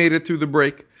 Hopefully you made it through the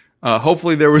break.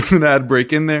 Hopefully there was an ad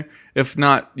break in there. If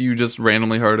not, you just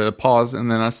randomly heard a pause and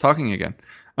then us talking again.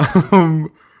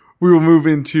 We will move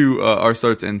into our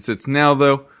starts and sits now,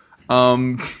 though.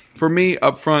 For me,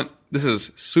 up front, this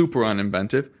is super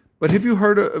uninventive. But have you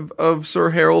heard of Sir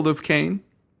Harold of Kane?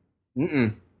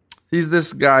 Mm-mm. He's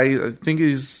this guy. I think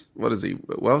he's, what is he?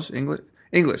 Welsh? English?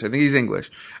 English. I think he's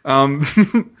English.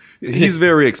 He's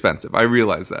very expensive. I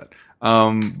realize that.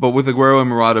 But with Aguero and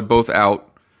Morata both out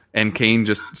and Kane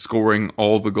just scoring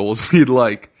all the goals he'd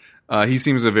like, he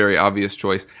seems a very obvious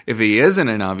choice. If he isn't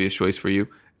an obvious choice for you,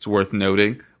 it's worth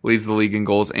noting leads the league in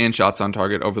goals and shots on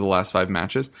target over the last 5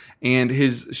 matches. And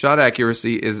his shot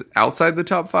accuracy is outside the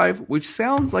top 5, which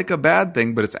sounds like a bad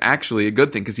thing, but it's actually a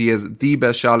good thing because he has the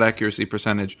best shot accuracy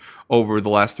percentage over the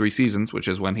last 3 seasons, which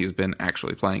is when he's been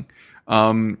actually playing.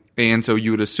 And so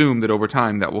you would assume that over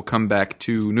time that will come back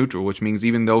to neutral, which means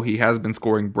even though he has been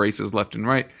scoring braces left and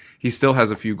right, he still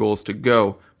has a few goals to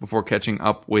go before catching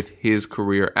up with his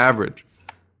career average.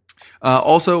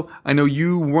 Also, I know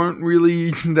you weren't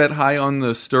really that high on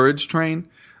the Sturridge train.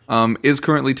 Is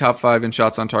currently top 5 in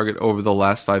shots on target over the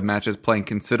last 5 matches, playing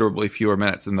considerably fewer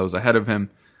minutes than those ahead of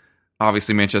him.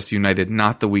 Obviously, Manchester United,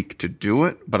 not the week to do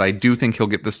it, but I do think he'll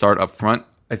get the start up front.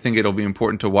 I think it'll be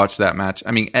important to watch that match.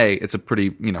 I mean, it's a pretty,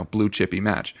 blue chippy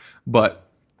match, but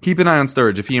keep an eye on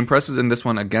Sturridge. If he impresses in this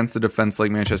one against the defense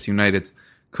like Manchester United's,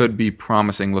 could be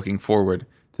promising looking forward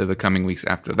to the coming weeks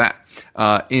after that.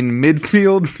 In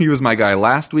midfield, he was my guy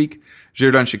last week.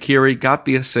 Xherdan Shaqiri got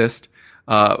the assist,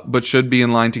 but should be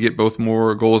in line to get both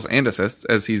more goals and assists,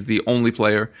 as he's the only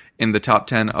player in the top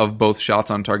 10 of both shots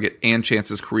on target and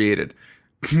chances created,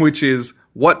 which is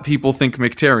what people think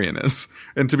Mkhitaryan is.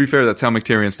 And to be fair, that's how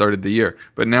Mkhitaryan started the year.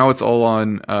 But now it's all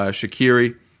on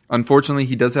Shaqiri. Unfortunately,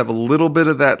 he does have a little bit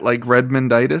of that like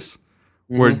Redmonditis,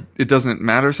 where it doesn't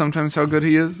matter sometimes how good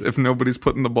he is if nobody's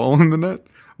putting the ball in the net.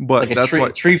 But like that's why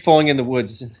tree falling in the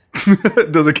woods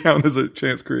doesn't count as a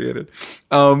chance created.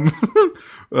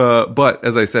 But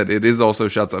as I said, it is also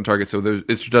shots on target, so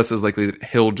it's just as likely that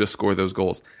he'll just score those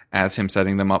goals as him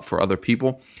setting them up for other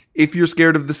people. If you're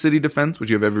scared of the City defense,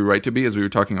 which you have every right to be, as we were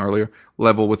talking earlier,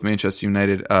 level with Manchester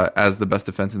United as the best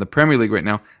defense in the Premier League right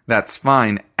now, that's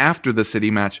fine. After the City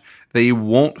match, they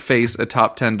won't face a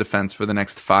top 10 defense for the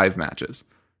next 5 matches.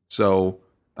 So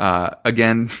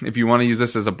again, if you want to use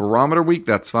this as a barometer week,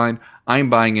 that's fine. I'm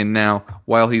buying in now.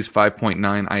 While he's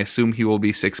 5.9, I assume he will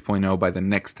be 6.0 by the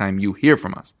next time you hear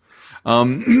from us.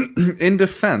 In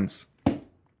defense,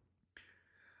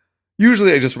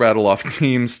 usually I just rattle off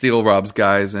teams, steal Rob's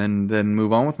guys, and then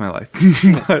move on with my life.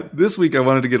 But this week I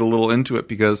wanted to get a little into it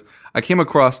because I came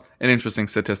across an interesting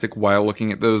statistic while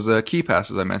looking at those key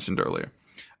passes I mentioned earlier.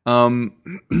 On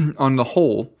the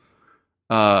whole,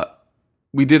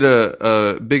 we did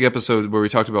a big episode where we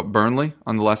talked about Burnley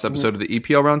on the last episode of the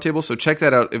EPL Roundtable, so check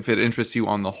that out if it interests you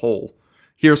on the whole.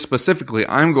 Here specifically,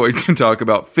 I'm going to talk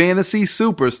about fantasy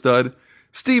super stud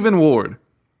Stephen Ward.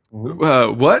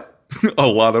 What? A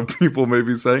lot of people may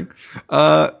be saying.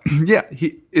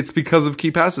 It's because of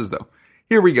key passes, though.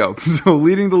 Here we go. So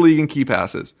leading the league in key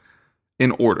passes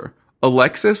in order.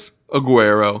 Alexis,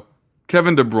 Aguero,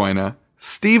 Kevin De Bruyne,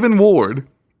 Stephen Ward,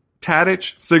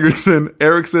 Tadic, Sigurdsson,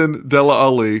 Eriksson, Dele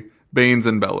Alli, Baines,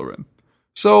 and Bellerin.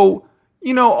 So,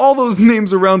 all those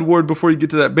names around Ward before you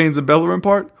get to that Baines and Bellerin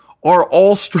part are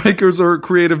all strikers or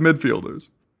creative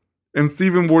midfielders. And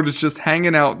Stephen Ward is just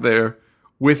hanging out there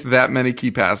with that many key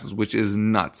passes, which is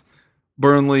nuts.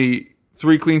 Burnley,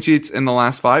 3 clean sheets in the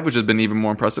last 5, which has been even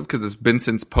more impressive because it's been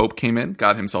since Pope came in.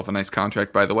 Got himself a nice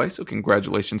contract, by the way, so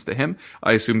congratulations to him.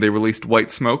 I assume they released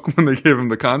white smoke when they gave him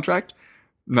the contract.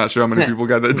 Not sure how many people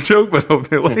got that joke, but I hope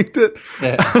they liked it.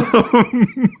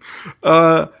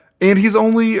 And he's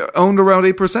only owned around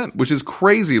 8%, which is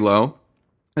crazy low,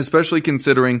 especially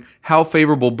considering how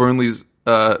favorable Burnley's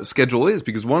schedule is,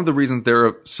 because one of the reasons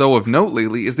they're so of note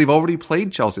lately is they've already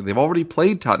played Chelsea, they've already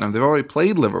played Tottenham, they've already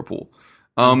played Liverpool.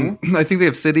 I think they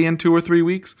have City in 2 or 3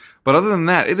 weeks, but other than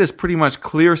that, it is pretty much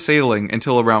clear sailing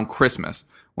until around Christmas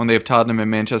when they have Tottenham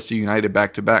and Manchester United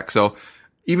back to back. So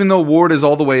even though Ward is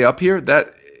all the way up here,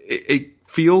 that it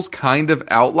feels kind of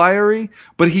outliery,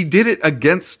 but he did it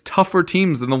against tougher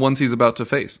teams than the ones he's about to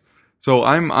face. So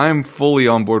I'm fully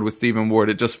on board with Stephen Ward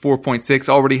at just 4.6.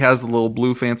 Already has a little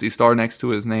blue fancy star next to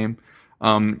his name.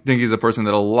 I think he's a person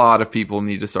that a lot of people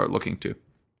need to start looking to.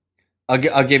 I'll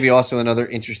give you also another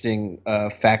interesting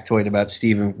factoid about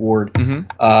Stephen Ward.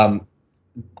 The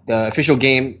official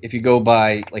game, if you go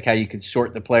by like how you could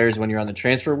sort the players when you're on the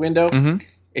transfer window,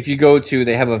 if you go to,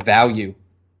 they have a value.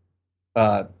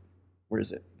 Where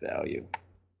is it? Value.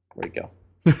 Where'd it go?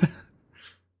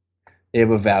 They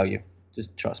have a value.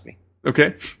 Just trust me.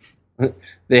 Okay.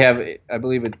 They have, I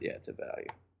believe it. Yeah, it's a value.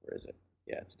 Where is it?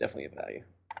 Yeah, it's definitely a value.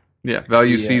 Yeah,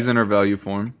 value season or value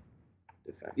form.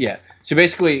 Yeah. So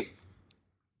basically,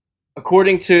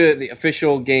 according to the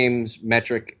official game's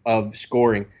metric of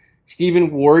scoring,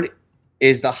 Stephen Ward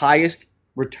is the highest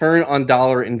return on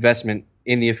dollar investment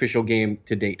in the official game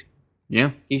to date. Yeah.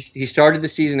 He started the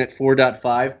season at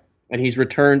 4.5, and he's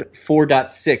returned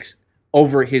 4.6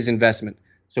 over his investment.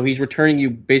 So he's returning you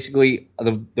basically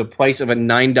the price of a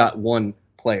 9.1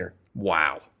 player.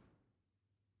 Wow.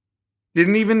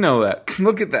 Didn't even know that.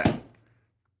 Look at that.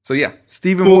 So yeah,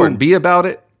 Stephen Ward, be about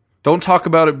it. Don't talk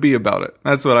about it, be about it.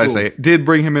 That's what I say. Did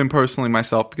bring him in personally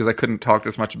myself because I couldn't talk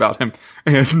as much about him.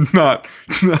 And not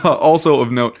also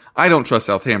of note, I don't trust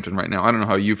Southampton right now. I don't know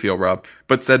how you feel, Rob,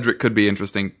 but Cedric could be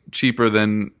interesting. Cheaper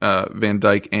than Van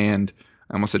Dijk and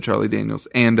I almost said Charlie Daniels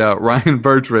and Ryan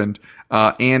Bertrand,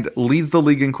 and leads the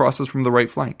league in crosses from the right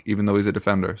flank, even though he's a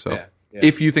defender. So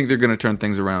if you think they're going to turn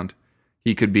things around,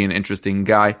 he could be an interesting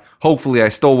guy. Hopefully, I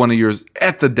stole one of yours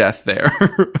at the death there.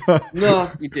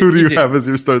 No, you did. Who do you have as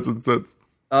your starts and sits?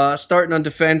 Starting on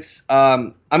defense,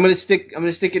 I'm gonna stick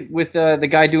it with the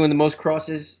guy doing the most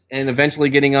crosses and eventually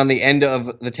getting on the end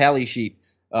of the tally sheet.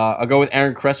 I'll go with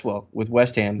Aaron Cresswell with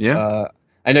West Ham. Yeah.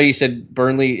 I know you said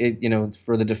Burnley,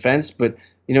 for the defense, but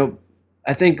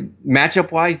I think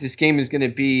matchup wise, this game is going to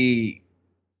be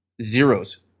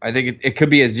zeros. I think it could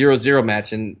be a 0-0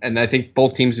 match, and I think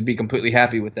both teams would be completely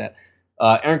happy with that.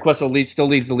 Aaron Cresswell still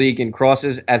leads the league in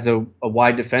crosses as a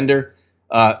wide defender.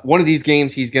 One of these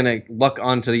games, he's going to luck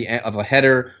onto the end of a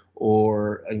header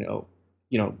or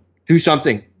do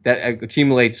something that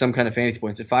accumulates some kind of fantasy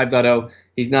points. At 5.0,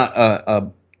 he's not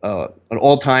an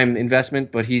all-time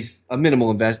investment, but he's a minimal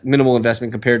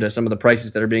investment compared to some of the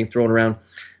prices that are being thrown around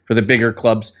for the bigger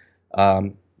clubs.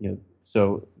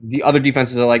 So the other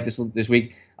defenses I like this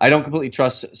week, I don't completely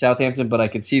trust Southampton, but I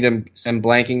could see them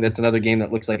blanking. That's another game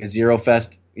that looks like a zero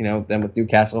fest. Then with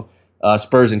Newcastle,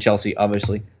 Spurs and Chelsea,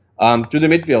 obviously. Through the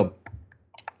midfield,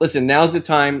 listen, now's the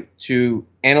time to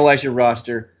analyze your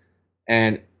roster,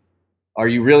 and are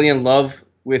you really in love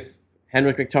with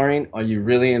Henrik Mkhitaryan? Are you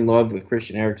really in love with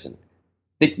Christian Eriksen?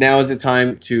 I think now is the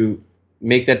time to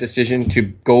make that decision to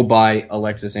go buy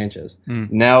Alexis Sanchez.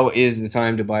 Now is the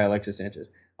time to buy Alexis Sanchez.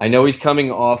 I know he's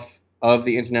coming off of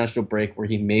the international break where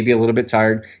he may be a little bit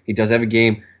tired. He does have a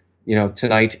game,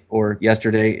 tonight or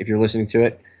yesterday if you're listening to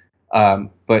it.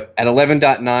 But at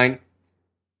 11.9,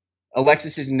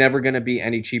 Alexis is never going to be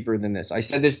any cheaper than this. I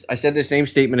said the same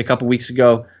statement a couple weeks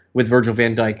ago with Virgil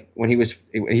van Dijk when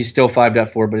he's still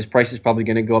 5.4, but his price is probably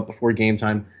going to go up before game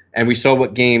time. And we saw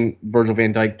what game Virgil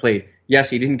van Dijk played. Yes,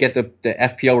 he didn't get the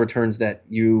FPL returns that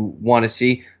you want to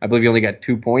see. I believe he only got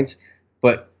 2 points.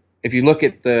 But if you look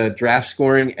at the draft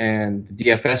scoring and the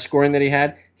DFS scoring that he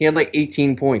had like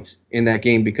 18 points in that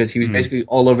game because he was basically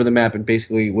all over the map and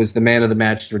basically was the man of the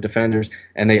match for defenders.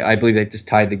 And I believe they just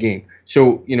tied the game.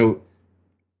 So,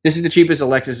 this is the cheapest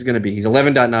Alexis is going to be. He's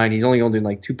 11.9. He's only owned in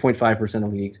like 2.5%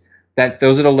 of leagues.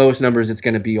 Those are the lowest numbers it's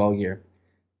going to be all year.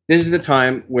 This is the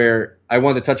time where I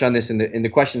wanted to touch on this in the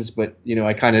questions, but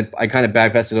I kind of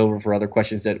backpassed it over for other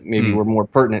questions that maybe were more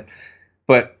pertinent.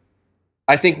 But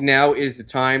I think now is the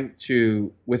time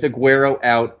to, with Aguero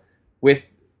out,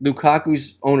 with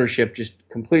Lukaku's ownership just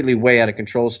completely way out of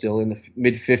control still in the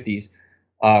mid 50s.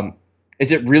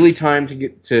 Is it really time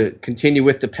to continue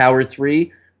with the power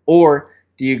 3, or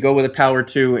do you go with a power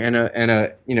 2 and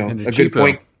a good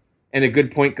point and a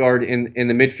good point guard in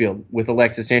the midfield with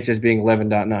Alexis Sanchez being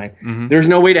 11.9? There's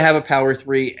no way to have a power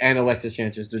 3 and Alexis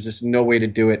Sanchez. There's just no way to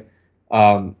do it.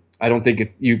 I don't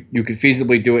think you could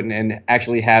feasibly do it and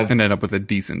actually have and end up with a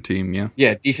decent team.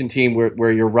 Yeah, decent team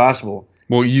where you're rosterable.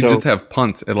 Well, you just have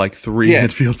punts at like 3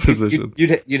 midfield positions.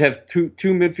 You'd have two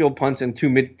midfield punts and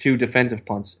two defensive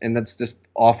punts, and that's just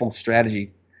awful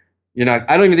strategy. I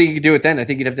don't even think you could do it then. I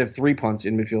think you'd have to have 3 punts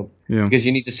in midfield because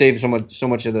you need to save so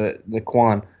much of the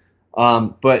quan.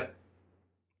 But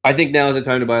I think now is the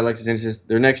time to buy Alexis Sanchez.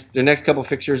 Their next couple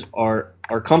fixtures are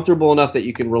comfortable enough that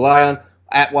you can rely on.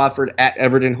 At Watford, at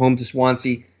Everton, home to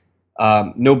Swansea,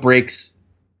 no breaks.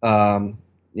 I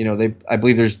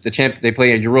believe there's they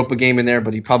play a Europa game in there,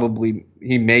 but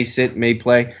he may sit, may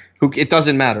play. It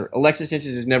doesn't matter. Alexis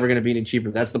Sanchez is never going to be any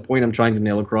cheaper. That's the point I'm trying to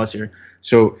nail across here.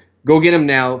 So go get him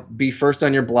now. Be first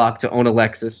on your block to own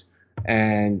Alexis,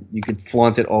 and you could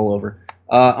flaunt it all over.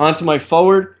 On to my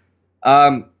forward.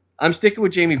 I'm sticking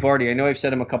with Jamie Vardy. I know I've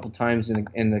said him a couple times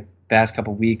in the past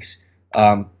couple weeks,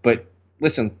 but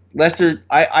listen, Leicester,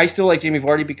 I still like Jamie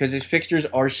Vardy because his fixtures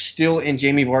are still in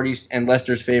Jamie Vardy's and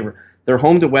Leicester's favor. They're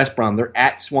home to West Brom. They're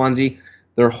at Swansea.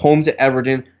 They're home to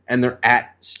Everton. And they're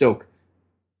at Stoke.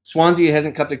 Swansea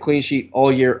hasn't kept a clean sheet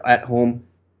all year at home.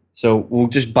 So we'll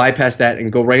just bypass that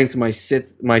and go right into my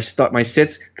sits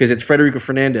because it's Federico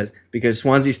Fernandez because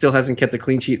Swansea still hasn't kept a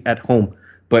clean sheet at home.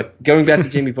 But going back to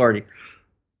Jamie Vardy,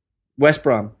 West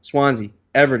Brom, Swansea,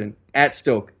 Everton, at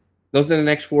Stoke. Those are the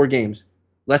next 4 games.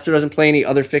 Leicester doesn't play any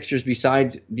other fixtures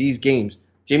besides these games.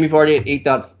 Jamie Vardy at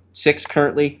 8.6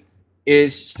 currently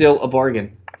is still a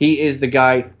bargain. He is the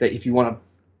guy that if you want to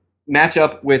match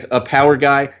up with a power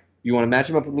guy, you want to match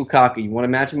him up with Lukaku, you want to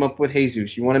match him up with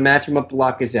Jesus, you want to match him up with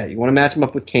Lacazette, you want to match him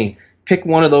up with Kane. Pick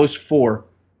one of those 4,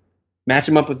 match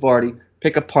him up with Vardy,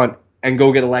 pick a punt, and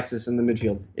go get Alexis in the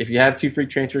midfield. If you have 2 free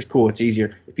transfers, cool, it's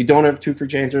easier. If you don't have 2 free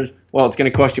transfers, well, it's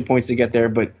going to cost you points to get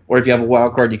there. Or if you have a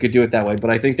wild card, you could do it that way. But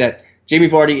I think that Jamie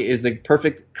Vardy is the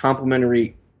perfect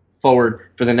complementary forward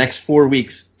for the next 4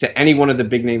 weeks to any one of the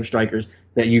big name strikers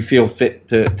that you feel fit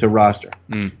to roster.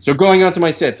 So going on to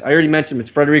my sits, I already mentioned it's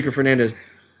Federico Fernandez.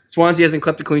 Swansea hasn't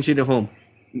kept a clean sheet at home.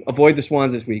 Avoid the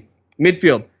Swans this week.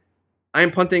 Midfield, I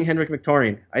am punting Henrik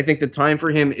Mkhitaryan. I think the time for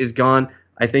him is gone.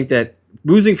 I think that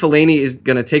losing Fellaini is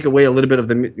going to take away a little bit of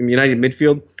the United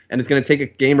midfield, and it's going to take a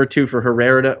game or two for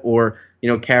Herrera or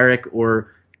Carrick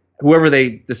or whoever they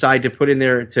decide to put in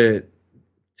there to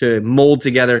mold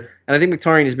together. And I think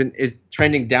Mkhitaryan is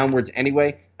trending downwards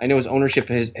anyway. I know his ownership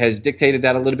has dictated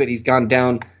that a little bit. He's gone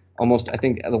down almost, I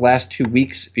think, the last 2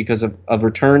 weeks because of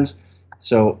returns.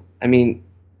 So I mean,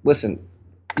 listen,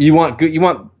 you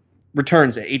want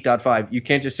returns at 8.5. You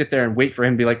can't just sit there and wait for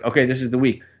him to be like, okay, this is the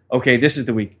week. Okay, this is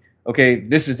the week. Okay,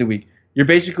 this is the week. You're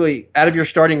basically, out of your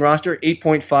starting roster,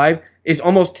 8.5 is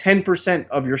almost 10%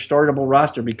 of your startable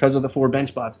roster because of the 4 bench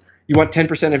spots. You want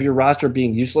 10% of your roster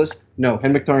being useless? No,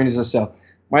 Henrik Mkhitaryan is a sell.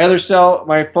 My other sell,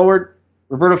 my forward,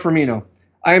 Roberto Firmino.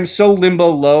 I am so limbo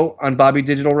low on Bobby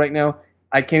Digital right now.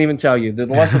 I can't even tell you. The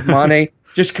loss of Mane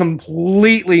just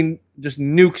completely just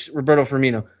nukes Roberto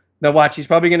Firmino. Now watch, he's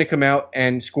probably going to come out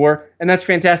and score, and that's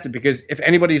fantastic because if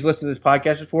anybody's listened to this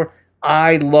podcast before,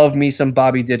 I love me some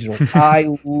Bobby Digital. I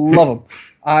love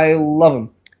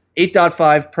him.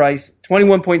 8.5 price,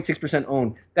 21.6%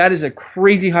 owned. That is a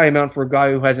crazy high amount for a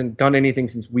guy who hasn't done anything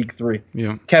since week 3.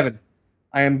 Yeah. Kevin,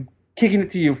 I am kicking it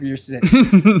to you for your sit.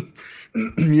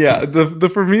 Yeah,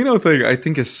 the Firmino thing I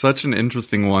think is such an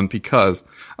interesting one because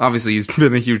obviously he's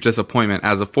been a huge disappointment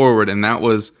as a forward, and that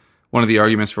was one of the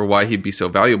arguments for why he'd be so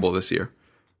valuable this year.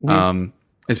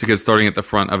 It's because starting at the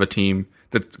front of a team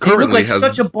that currently has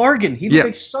such a bargain. He looked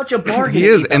like such a bargain. He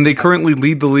is, and they currently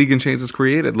lead the league in chances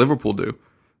created. Liverpool do.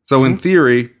 So in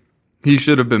theory, he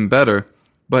should have been better,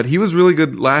 but he was really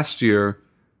good last year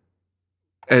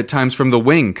at times from the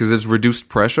wing because there's reduced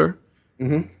pressure.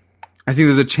 I think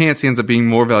there's a chance he ends up being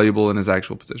more valuable in his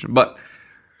actual position. But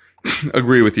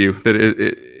agree with you that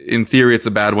in theory it's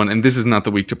a bad one, and this is not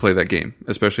the week to play that game,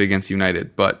 especially against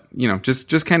United. But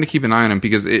just kind of keep an eye on him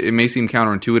because it may seem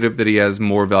counterintuitive that he has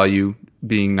more value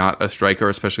being not a striker,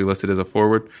 especially listed as a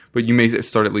forward. But you may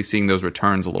start at least seeing those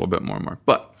returns a little bit more and more.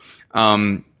 But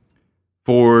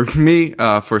for me,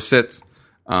 for sits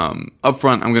up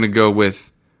front, I'm going to go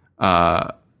with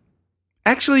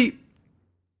actually.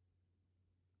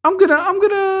 I'm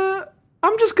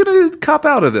just gonna cop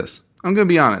out of this. I'm gonna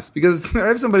be honest because I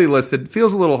have somebody listed. It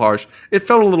feels a little harsh. It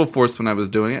felt a little forced when I was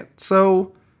doing it.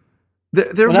 So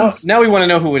now we want to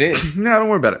know who it is. No, don't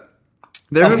worry about it.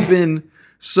 There have been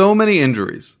so many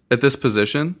injuries at this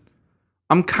position.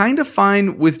 I'm kind of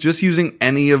fine with just using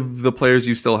any of the players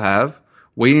you still have,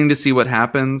 waiting to see what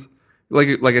happens.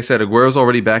 Like I said, Aguero's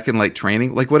already back in light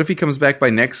training. Like, what if he comes back by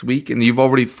next week and you've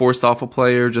already forced off a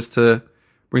player just to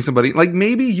bring somebody, like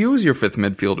maybe use your 5th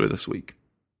midfielder this week.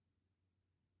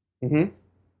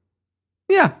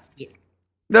 Yeah.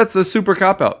 That's a super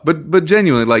cop-out. But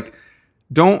genuinely, like,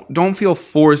 don't feel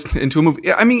forced into a move.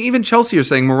 I mean, even Chelsea are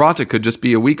saying Morata could just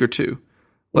be a week or 2.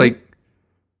 Like,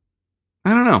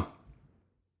 I don't know.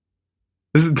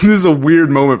 This is a weird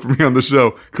moment for me on the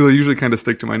show because I usually kind of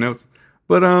stick to my notes.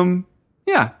 But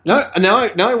yeah. Now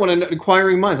I want to know,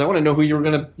 inquiring minds. I want to know who you were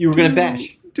gonna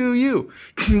bash. Do you?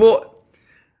 Well,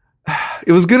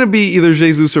 it was going to be either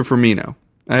Jesus or Firmino.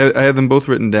 I had them both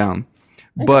written down.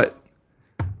 But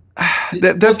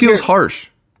that feels harsh.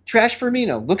 Trash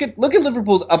Firmino. Look at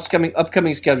Liverpool's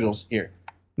upcoming schedules here.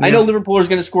 Yeah. I know Liverpool is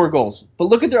going to score goals, but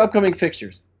look at their upcoming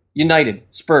fixtures. United,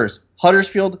 Spurs,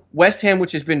 Huddersfield, West Ham,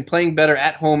 which has been playing better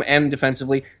at home and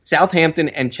defensively, Southampton,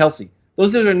 and Chelsea.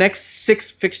 Those are their next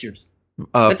 6 fixtures.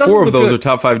 4 of those are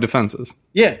top 5 defenses.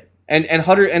 Yeah. And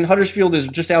Huddersfield is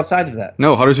just outside of that.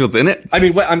 No, Huddersfield's in it. I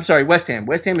mean, I'm sorry, West Ham.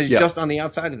 West Ham is just on the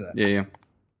outside of that. Yeah.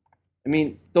 I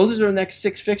mean, those are the next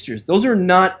 6 fixtures. Those are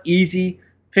not easy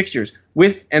fixtures.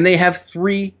 And they have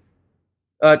 3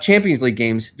 Champions League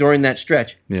games during that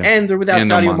stretch. Yeah. And they're without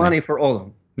Sadio Mane for all of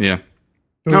them. Yeah.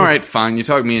 All right, fine. You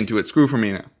talked me into it. Screw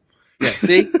Firmino. Yeah,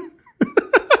 see?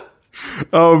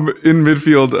 In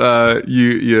midfield,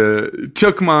 you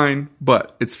took mine,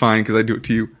 but it's fine because I do it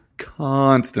to you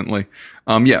constantly.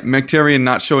 Mkhitaryan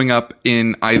not showing up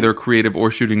in either creative or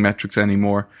shooting metrics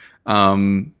anymore.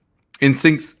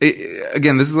 Instincts,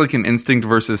 again, this is like an instinct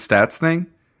versus stats thing.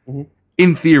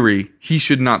 In theory, he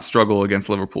should not struggle against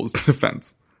Liverpool's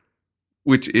defense,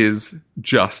 which is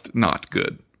just not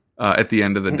good at the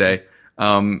end of the day.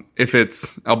 If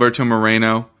it's Alberto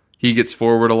Moreno, he gets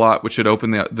forward a lot, which should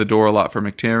open the door a lot for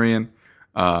Mkhitaryan.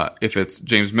 If it's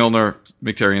James Milner,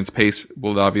 Mkhitaryan's pace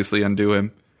will obviously undo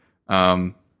him.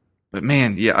 But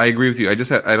man, yeah, I agree with you. I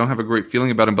don't have a great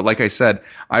feeling about him. But like I said,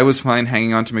 I was fine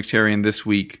hanging on to Mkhitaryan this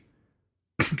week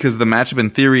because the matchup in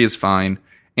theory is fine,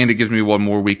 and it gives me one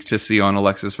more week to see on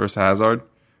Alexis versus Hazard.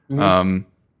 Mm-hmm.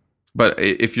 But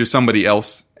if you're somebody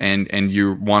else and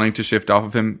you're wanting to shift off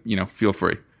of him, feel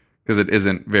free because it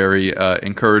isn't very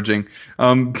encouraging.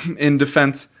 In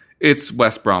defense, it's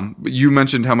West Brom. You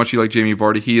mentioned how much you like Jamie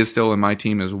Vardy. He is still in my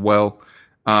team as well.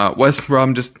 West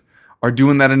Brom just are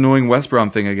doing that annoying West Brom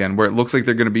thing again, where it looks like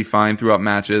they're going to be fine throughout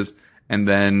matches and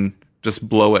then just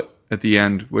blow it at the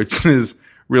end, which is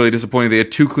really disappointing. They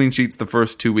had 2 clean sheets the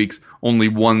first 2 weeks, only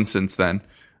 1 since then.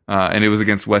 And it was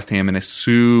against West Ham in a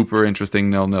super interesting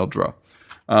 0-0 draw.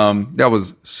 That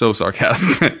was so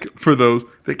sarcastic for those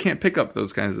that can't pick up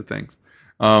those kinds of things.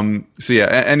 So yeah,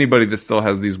 anybody that still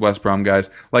has these West Brom guys,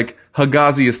 like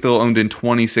Higazi is still owned in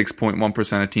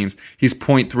 26.1% of teams. He's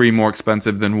 0.3 more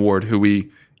expensive than Ward, who we,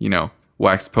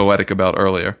 waxed poetic about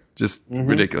earlier. Just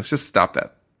ridiculous. Just stop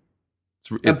that.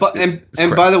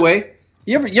 And by the way,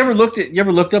 you ever looked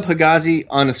up Higazi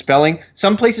on a spelling?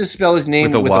 Some places spell his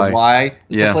name with a Y.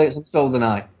 Some places spell with an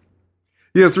I.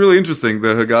 Yeah, it's really interesting, the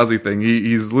Higazi thing.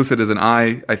 He's listed as an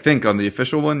I think, on the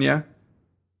official one, yeah?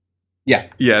 Yeah.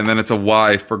 Yeah, and then it's a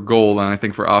Y for goal, and I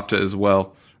think for Opta as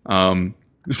well.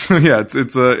 So yeah, it's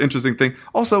an interesting thing.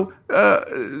 Also,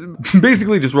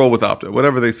 basically just roll with Opta.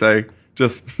 Whatever they say,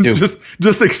 just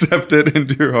accept it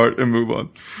into your heart and move on.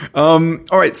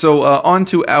 All right, so on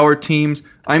to our teams.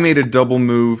 I made a double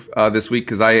move this week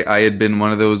because I had been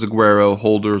one of those Aguero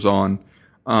holders on.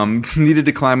 Needed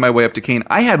to climb my way up to Kane.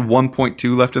 I had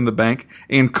 1.2 left in the bank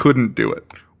and couldn't do it,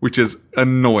 which is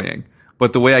annoying.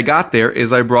 But the way I got there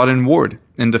is I brought in Ward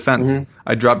in defense. Mm-hmm.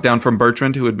 I dropped down from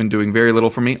Bertrand, who had been doing very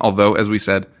little for me, although, as we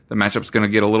said, the matchup's going to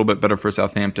get a little bit better for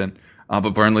Southampton.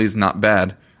 But Burnley's not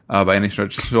bad by any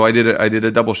stretch. So I did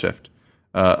a double shift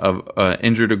of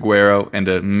injured Aguero and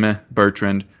a meh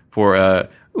Bertrand for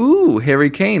Harry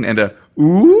Kane and a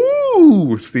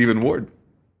Stephen Ward.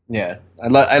 Yeah, I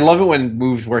love it when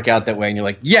moves work out that way, and you're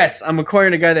like, yes, I'm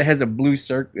acquiring a guy that has a blue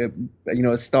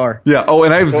a star. Yeah. Oh,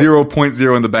 and I have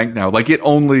 0.0 in the bank now. Like, it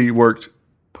only worked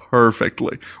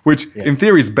perfectly, which in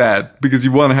theory is bad because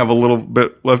you want to have a little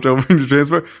bit left over in your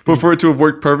transfer. But for it to have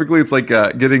worked perfectly, it's like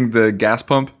getting the gas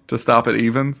pump to stop at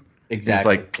evens.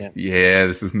 Exactly. It's like, yeah,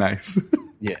 this is nice.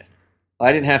 Yeah.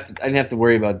 I didn't have to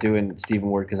worry about doing Stephen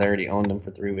Ward because I already owned him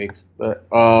for 3 weeks. But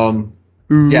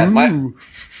yeah, you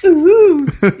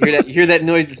hear that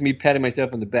noise? It's me patting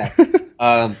myself on the back.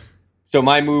 So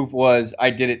my move was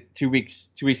I did it 2 weeks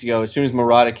ago. As soon as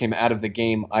Morata came out of the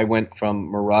game, I went from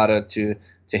Morata to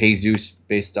Jesus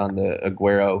based on the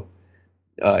Aguero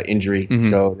injury. Mm-hmm.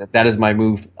 So that is my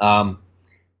move.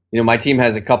 My team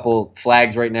has a couple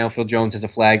flags right now. Phil Jones has a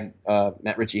flag.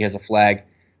 Matt Ritchie has a flag.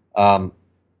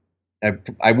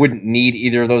 I wouldn't need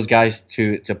either of those guys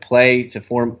to play to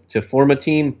form a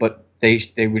team, but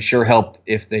they would sure help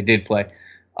if they did play.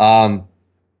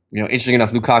 Interesting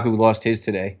enough, Lukaku lost his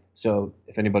today. So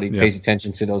if anybody pays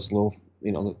attention to those little,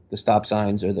 the stop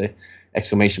signs or the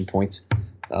exclamation points,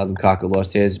 Lukaku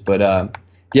lost his. But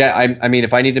I mean,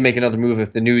 if I need to make another move,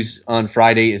 if the news on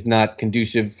Friday is not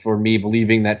conducive for me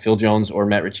believing that Phil Jones or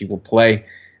Matt Ritchie will play,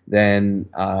 then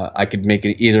I could make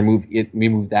it either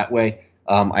move that way.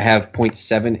 I have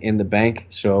 0.7 in the bank,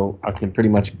 so I can pretty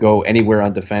much go anywhere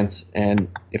on defense. And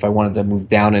if I wanted to move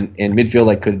down in midfield,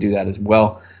 I could do that as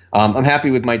well. I'm happy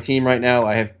with my team right now.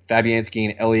 I have Fabianski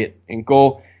and Elliott in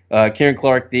goal. Kieran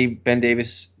Clark, Ben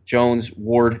Davis, Jones,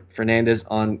 Ward, Fernandez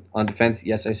on defense.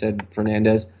 Yes, I said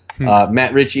Fernandez.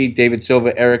 Matt Ritchie, David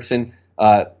Silva, Eriksson,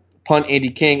 Punt, Andy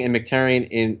King, and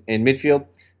Mkhitaryan in midfield.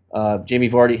 Jamie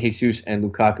Vardy, Jesus, and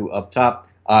Lukaku up top.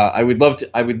 I would love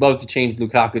to change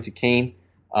Lukaku to Kane,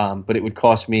 but it would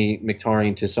cost me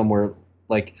Mkhitaryan to somewhere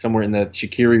in the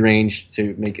Shaqiri range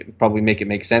to make it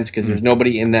make sense because there's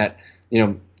nobody in that.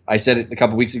 I said it a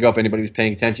couple weeks ago. If anybody was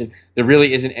paying attention, there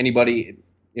really isn't anybody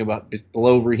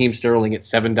below Raheem Sterling at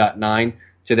 7.9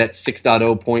 to that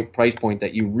 6.0 price point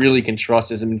that you really can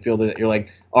trust as a midfielder. That you're like,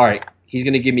 all right, he's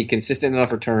going to give me consistent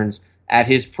enough returns at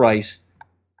his price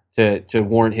to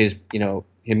warrant his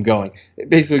him going. It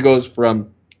basically goes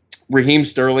from Raheem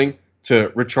Sterling to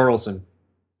Richarlison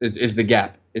is the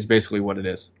gap, is basically what it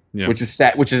is. Yeah. Which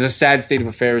is a sad state of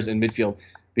affairs in midfield,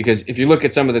 because if you look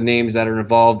at some of the names that are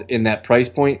involved in that price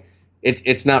point,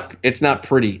 it's not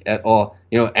pretty at all.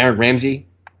 Aaron Ramsey,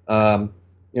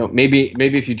 maybe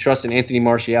if you trust in Anthony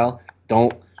Martial,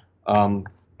 don't.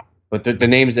 But the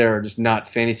names there are just not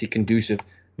fantasy conducive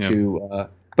to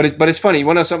But it's funny. You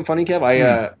want to know something funny,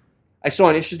 Kev? I saw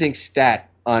an interesting stat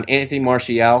on Anthony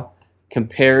Martial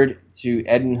compared to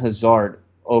Eden Hazard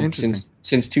since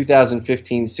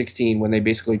 2015-16 when they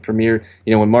basically premiered.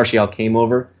 When Martial came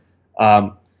over,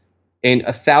 in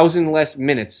 1,000 less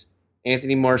minutes,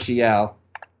 Anthony Martial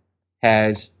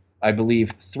has, I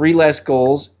believe, 3 less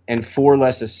goals and 4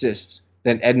 less assists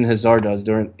than Eden Hazard does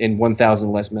in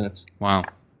 1,000 less minutes. Wow.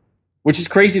 Which is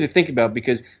crazy to think about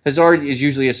because Hazard is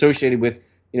usually associated with,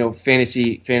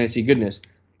 fantasy goodness.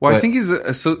 Well, I think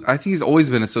he's always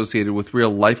been associated with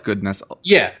real life goodness.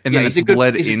 Yeah. And then it's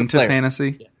bled into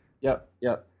fantasy. Yep.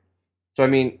 So, I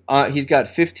mean, he's got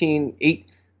 8.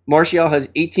 Martial has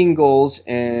 18 goals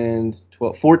and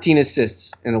 14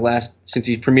 assists since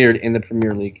he's premiered in the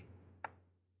Premier League.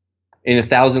 In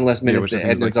 1,000 less minutes than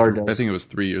Eden Hazard does. I think it was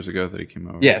 3 years ago that he came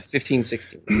over. Yeah,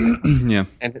 15-16. Yeah.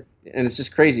 And it's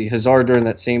just crazy. Hazard during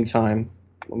that same time,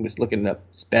 I'm just looking it up.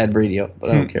 It's bad radio, but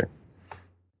I don't care.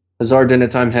 Hazard during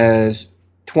that time has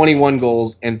 21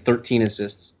 goals and 13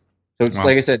 assists. So it's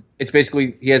like I said, it's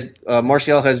basically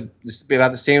Martial has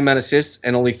about the same amount of assists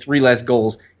and only 3 less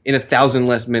goals in 1,000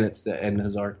 less minutes than Eden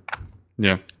Hazard.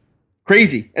 Yeah.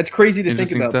 Crazy. That's crazy to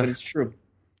think about, but it's true.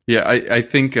 Yeah, I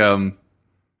think a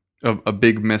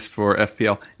big miss for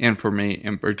FPL and for me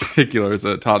in particular as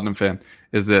a Tottenham fan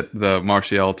is that the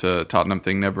Martial to Tottenham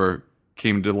thing never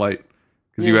came to light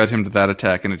because you add him to that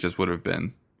attack and it just would have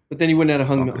been. But then you wouldn't have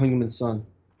Heung-min Son.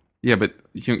 Yeah, but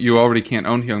you already can't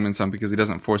own Heung-min Son because he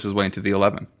doesn't force his way into the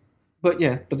 11. But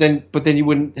then you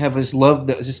wouldn't have this love,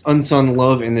 this unsung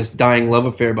love, and this dying love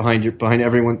affair behind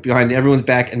everyone's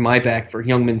back and my back for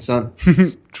Heung-min Son.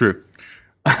 True.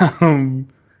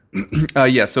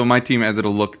 So my team, as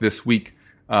it'll look this week,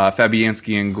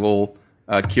 Fabianski in goal,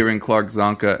 Kieran Clark,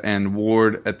 Zonka, and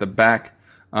Ward at the back.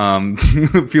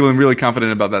 Feeling really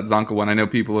confident about that Zonka one. I know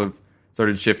people have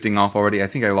started shifting off already. I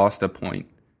think I lost a point.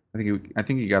 I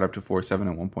think he got up to 4-7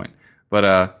 at one point.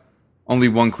 But only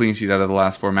 1 clean sheet out of the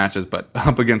last 4 matches. But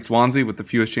up against Swansea with the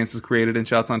fewest chances created and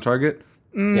shots on target,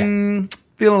 feeling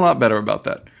a lot better about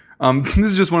that. This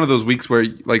is just one of those weeks where,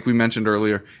 like we mentioned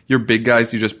earlier, your big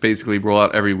guys you just basically roll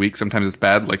out every week. Sometimes it's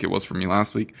bad, like it was for me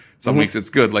last week. Some weeks it's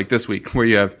good, like this week, where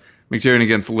you have Mkhitaryan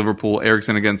against Liverpool,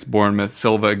 Eriksen against Bournemouth,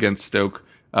 Silva against Stoke.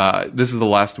 This is the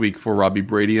last week for Robbie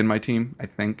Brady in my team, I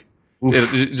think.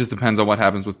 It just depends on what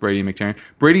happens with Brady and Mkhitaryan.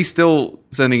 Brady's still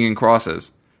sending in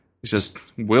crosses. It's just,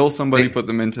 will somebody put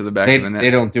them into the back of the net? They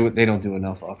don't do it. They don't do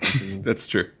enough offensively. That's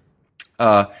true.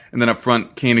 And then up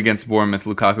front, Kane against Bournemouth,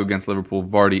 Lukaku against Liverpool,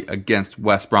 Vardy against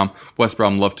West Brom. West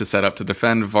Brom love to set up to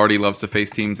defend. Vardy loves to face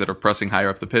teams that are pressing higher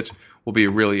up the pitch. Will be a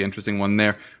really interesting one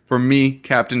there. For me,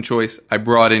 captain choice, I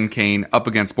brought in Kane up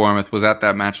against Bournemouth. Was at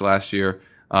that match last year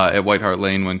at White Hart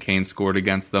Lane when Kane scored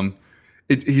against them.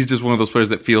 He's just one of those players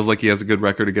that feels like he has a good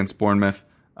record against Bournemouth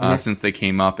since they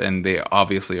came up, and they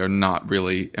obviously are not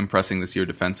really impressing this year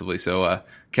defensively. So,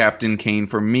 Captain Kane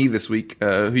for me this week.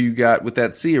 Who you got with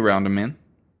that C around him, man?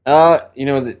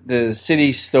 The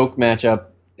City-Stoke matchup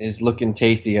is looking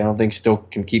tasty. I don't think Stoke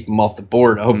can keep them off the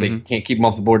board. I hope they can't keep them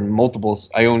off the board in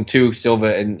multiples. I own 2,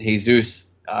 Silva and Jesus.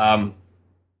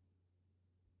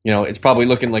 It's probably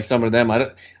looking like some of them.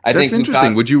 That's think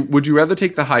interesting. Would you rather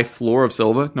take the high floor of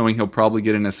Silva, knowing he'll probably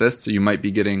get an assist, so you might be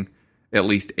getting at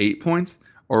least 8 points,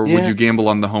 or would you gamble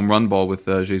on the home run ball with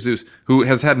Jesus, who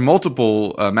has had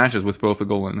multiple matches with both a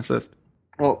goal and an assist?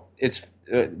 Well, it's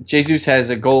Jesus has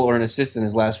a goal or an assist in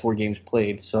his last 4 games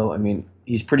played, so I mean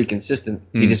he's pretty consistent.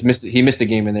 He just missed a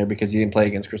game in there because he didn't play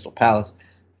against Crystal Palace,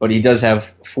 but he does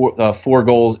have 4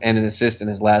 goals and an assist in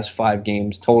his last 5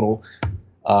 games total.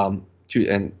 It's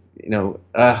going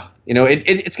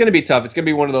to be tough. It's going to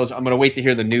be one of those. I'm going to wait to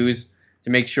hear the news to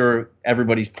make sure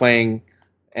everybody's playing,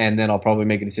 and then I'll probably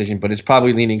make a decision. But it's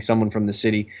probably leaning someone from the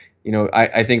City.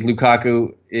 I think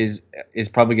Lukaku is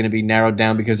probably going to be narrowed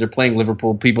down because they're playing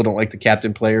Liverpool. People don't like to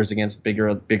captain players against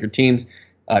bigger teams.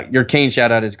 Your Kane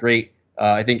shout out is great.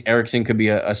 I think Eriksen could be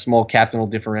a small captainal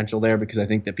differential there because I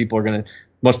think that people are going to,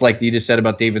 much like you just said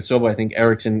about David Silva, I think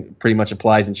Eriksen pretty much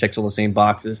applies and checks all the same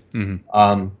boxes.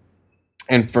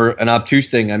 And for an obtuse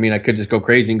thing, I mean, I could just go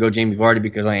crazy and go Jamie Vardy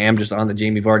because I am just on the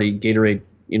Jamie Vardy Gatorade.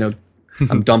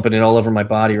 I'm dumping it all over my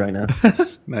body right now.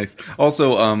 Nice.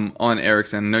 Also, on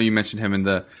Eriksen, I know you mentioned him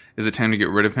is it time to get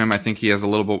rid of him? I think he has a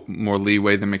little bit more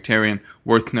leeway than Mkhitaryan.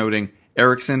 Worth noting,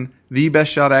 Eriksen, the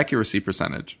best shot accuracy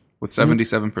percentage with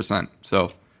 77%.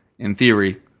 So, in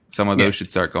theory, some of those should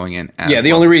start going in.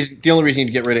 The only reason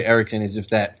you get rid of Eriksen is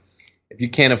if you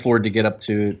can't afford to get up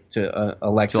to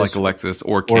Alexis, to like Alexis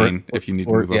or Kane, if you need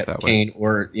to move up that way. Kane,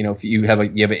 or if you have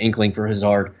an inkling for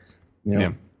Hazard.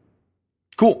 Yeah.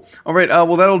 Cool. All right.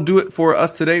 Well, that'll do it for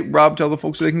us today. Rob, tell the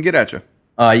folks where they can get at you.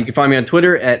 You can find me on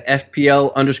Twitter at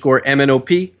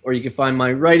FPL_MNOP, or you can find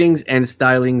my writings and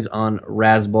stylings on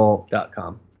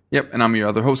Razzball.com. Yep, and I'm your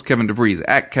other host, Kevin DeVries,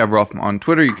 at KevRoth on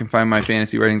Twitter. You can find my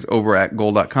fantasy writings over at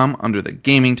Goal.com under the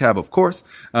gaming tab, of course.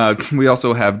 We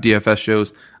also have DFS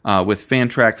shows with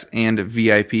Fantrax and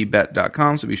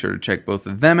VIPBet.com, so be sure to check both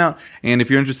of them out. And if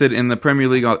you're interested in the Premier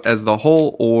League as the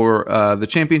whole or the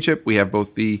Championship, we have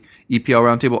both the EPL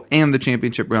Roundtable and the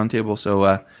Championship Roundtable,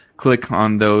 so click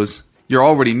on those. You're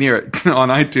already near it on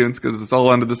iTunes because it's all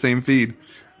under the same feed.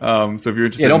 So if you're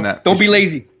interested in that, don't be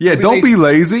lazy. Yeah, don't be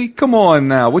lazy. Come on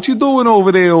now. What you doing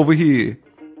over there over here?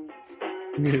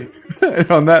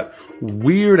 And on that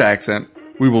weird accent,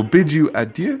 we will bid you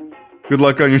adieu. Good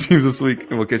luck on your teams this week,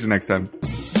 and we'll catch you next time.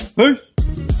 Peace.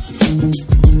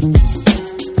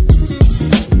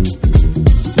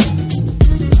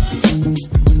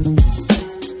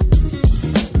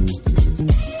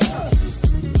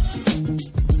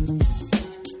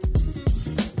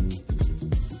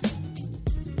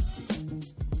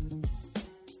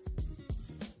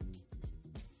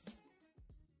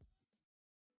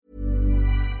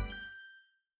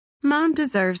 Mom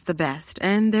deserves the best,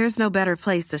 and there's no better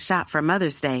place to shop for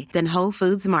Mother's Day than Whole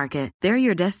Foods Market. They're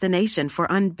your destination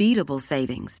for unbeatable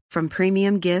savings, from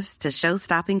premium gifts to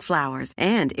show-stopping flowers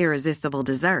and irresistible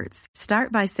desserts.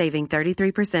 Start by saving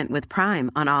 33% with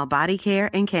Prime on all body care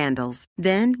and candles.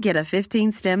 Then get a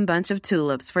 15-stem bunch of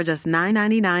tulips for just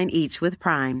 $9.99 each with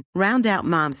Prime. Round out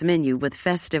Mom's menu with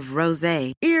festive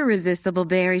rosé, irresistible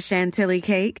berry chantilly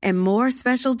cake, and more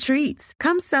special treats.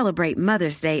 Come celebrate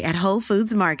Mother's Day at Whole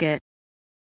Foods Market.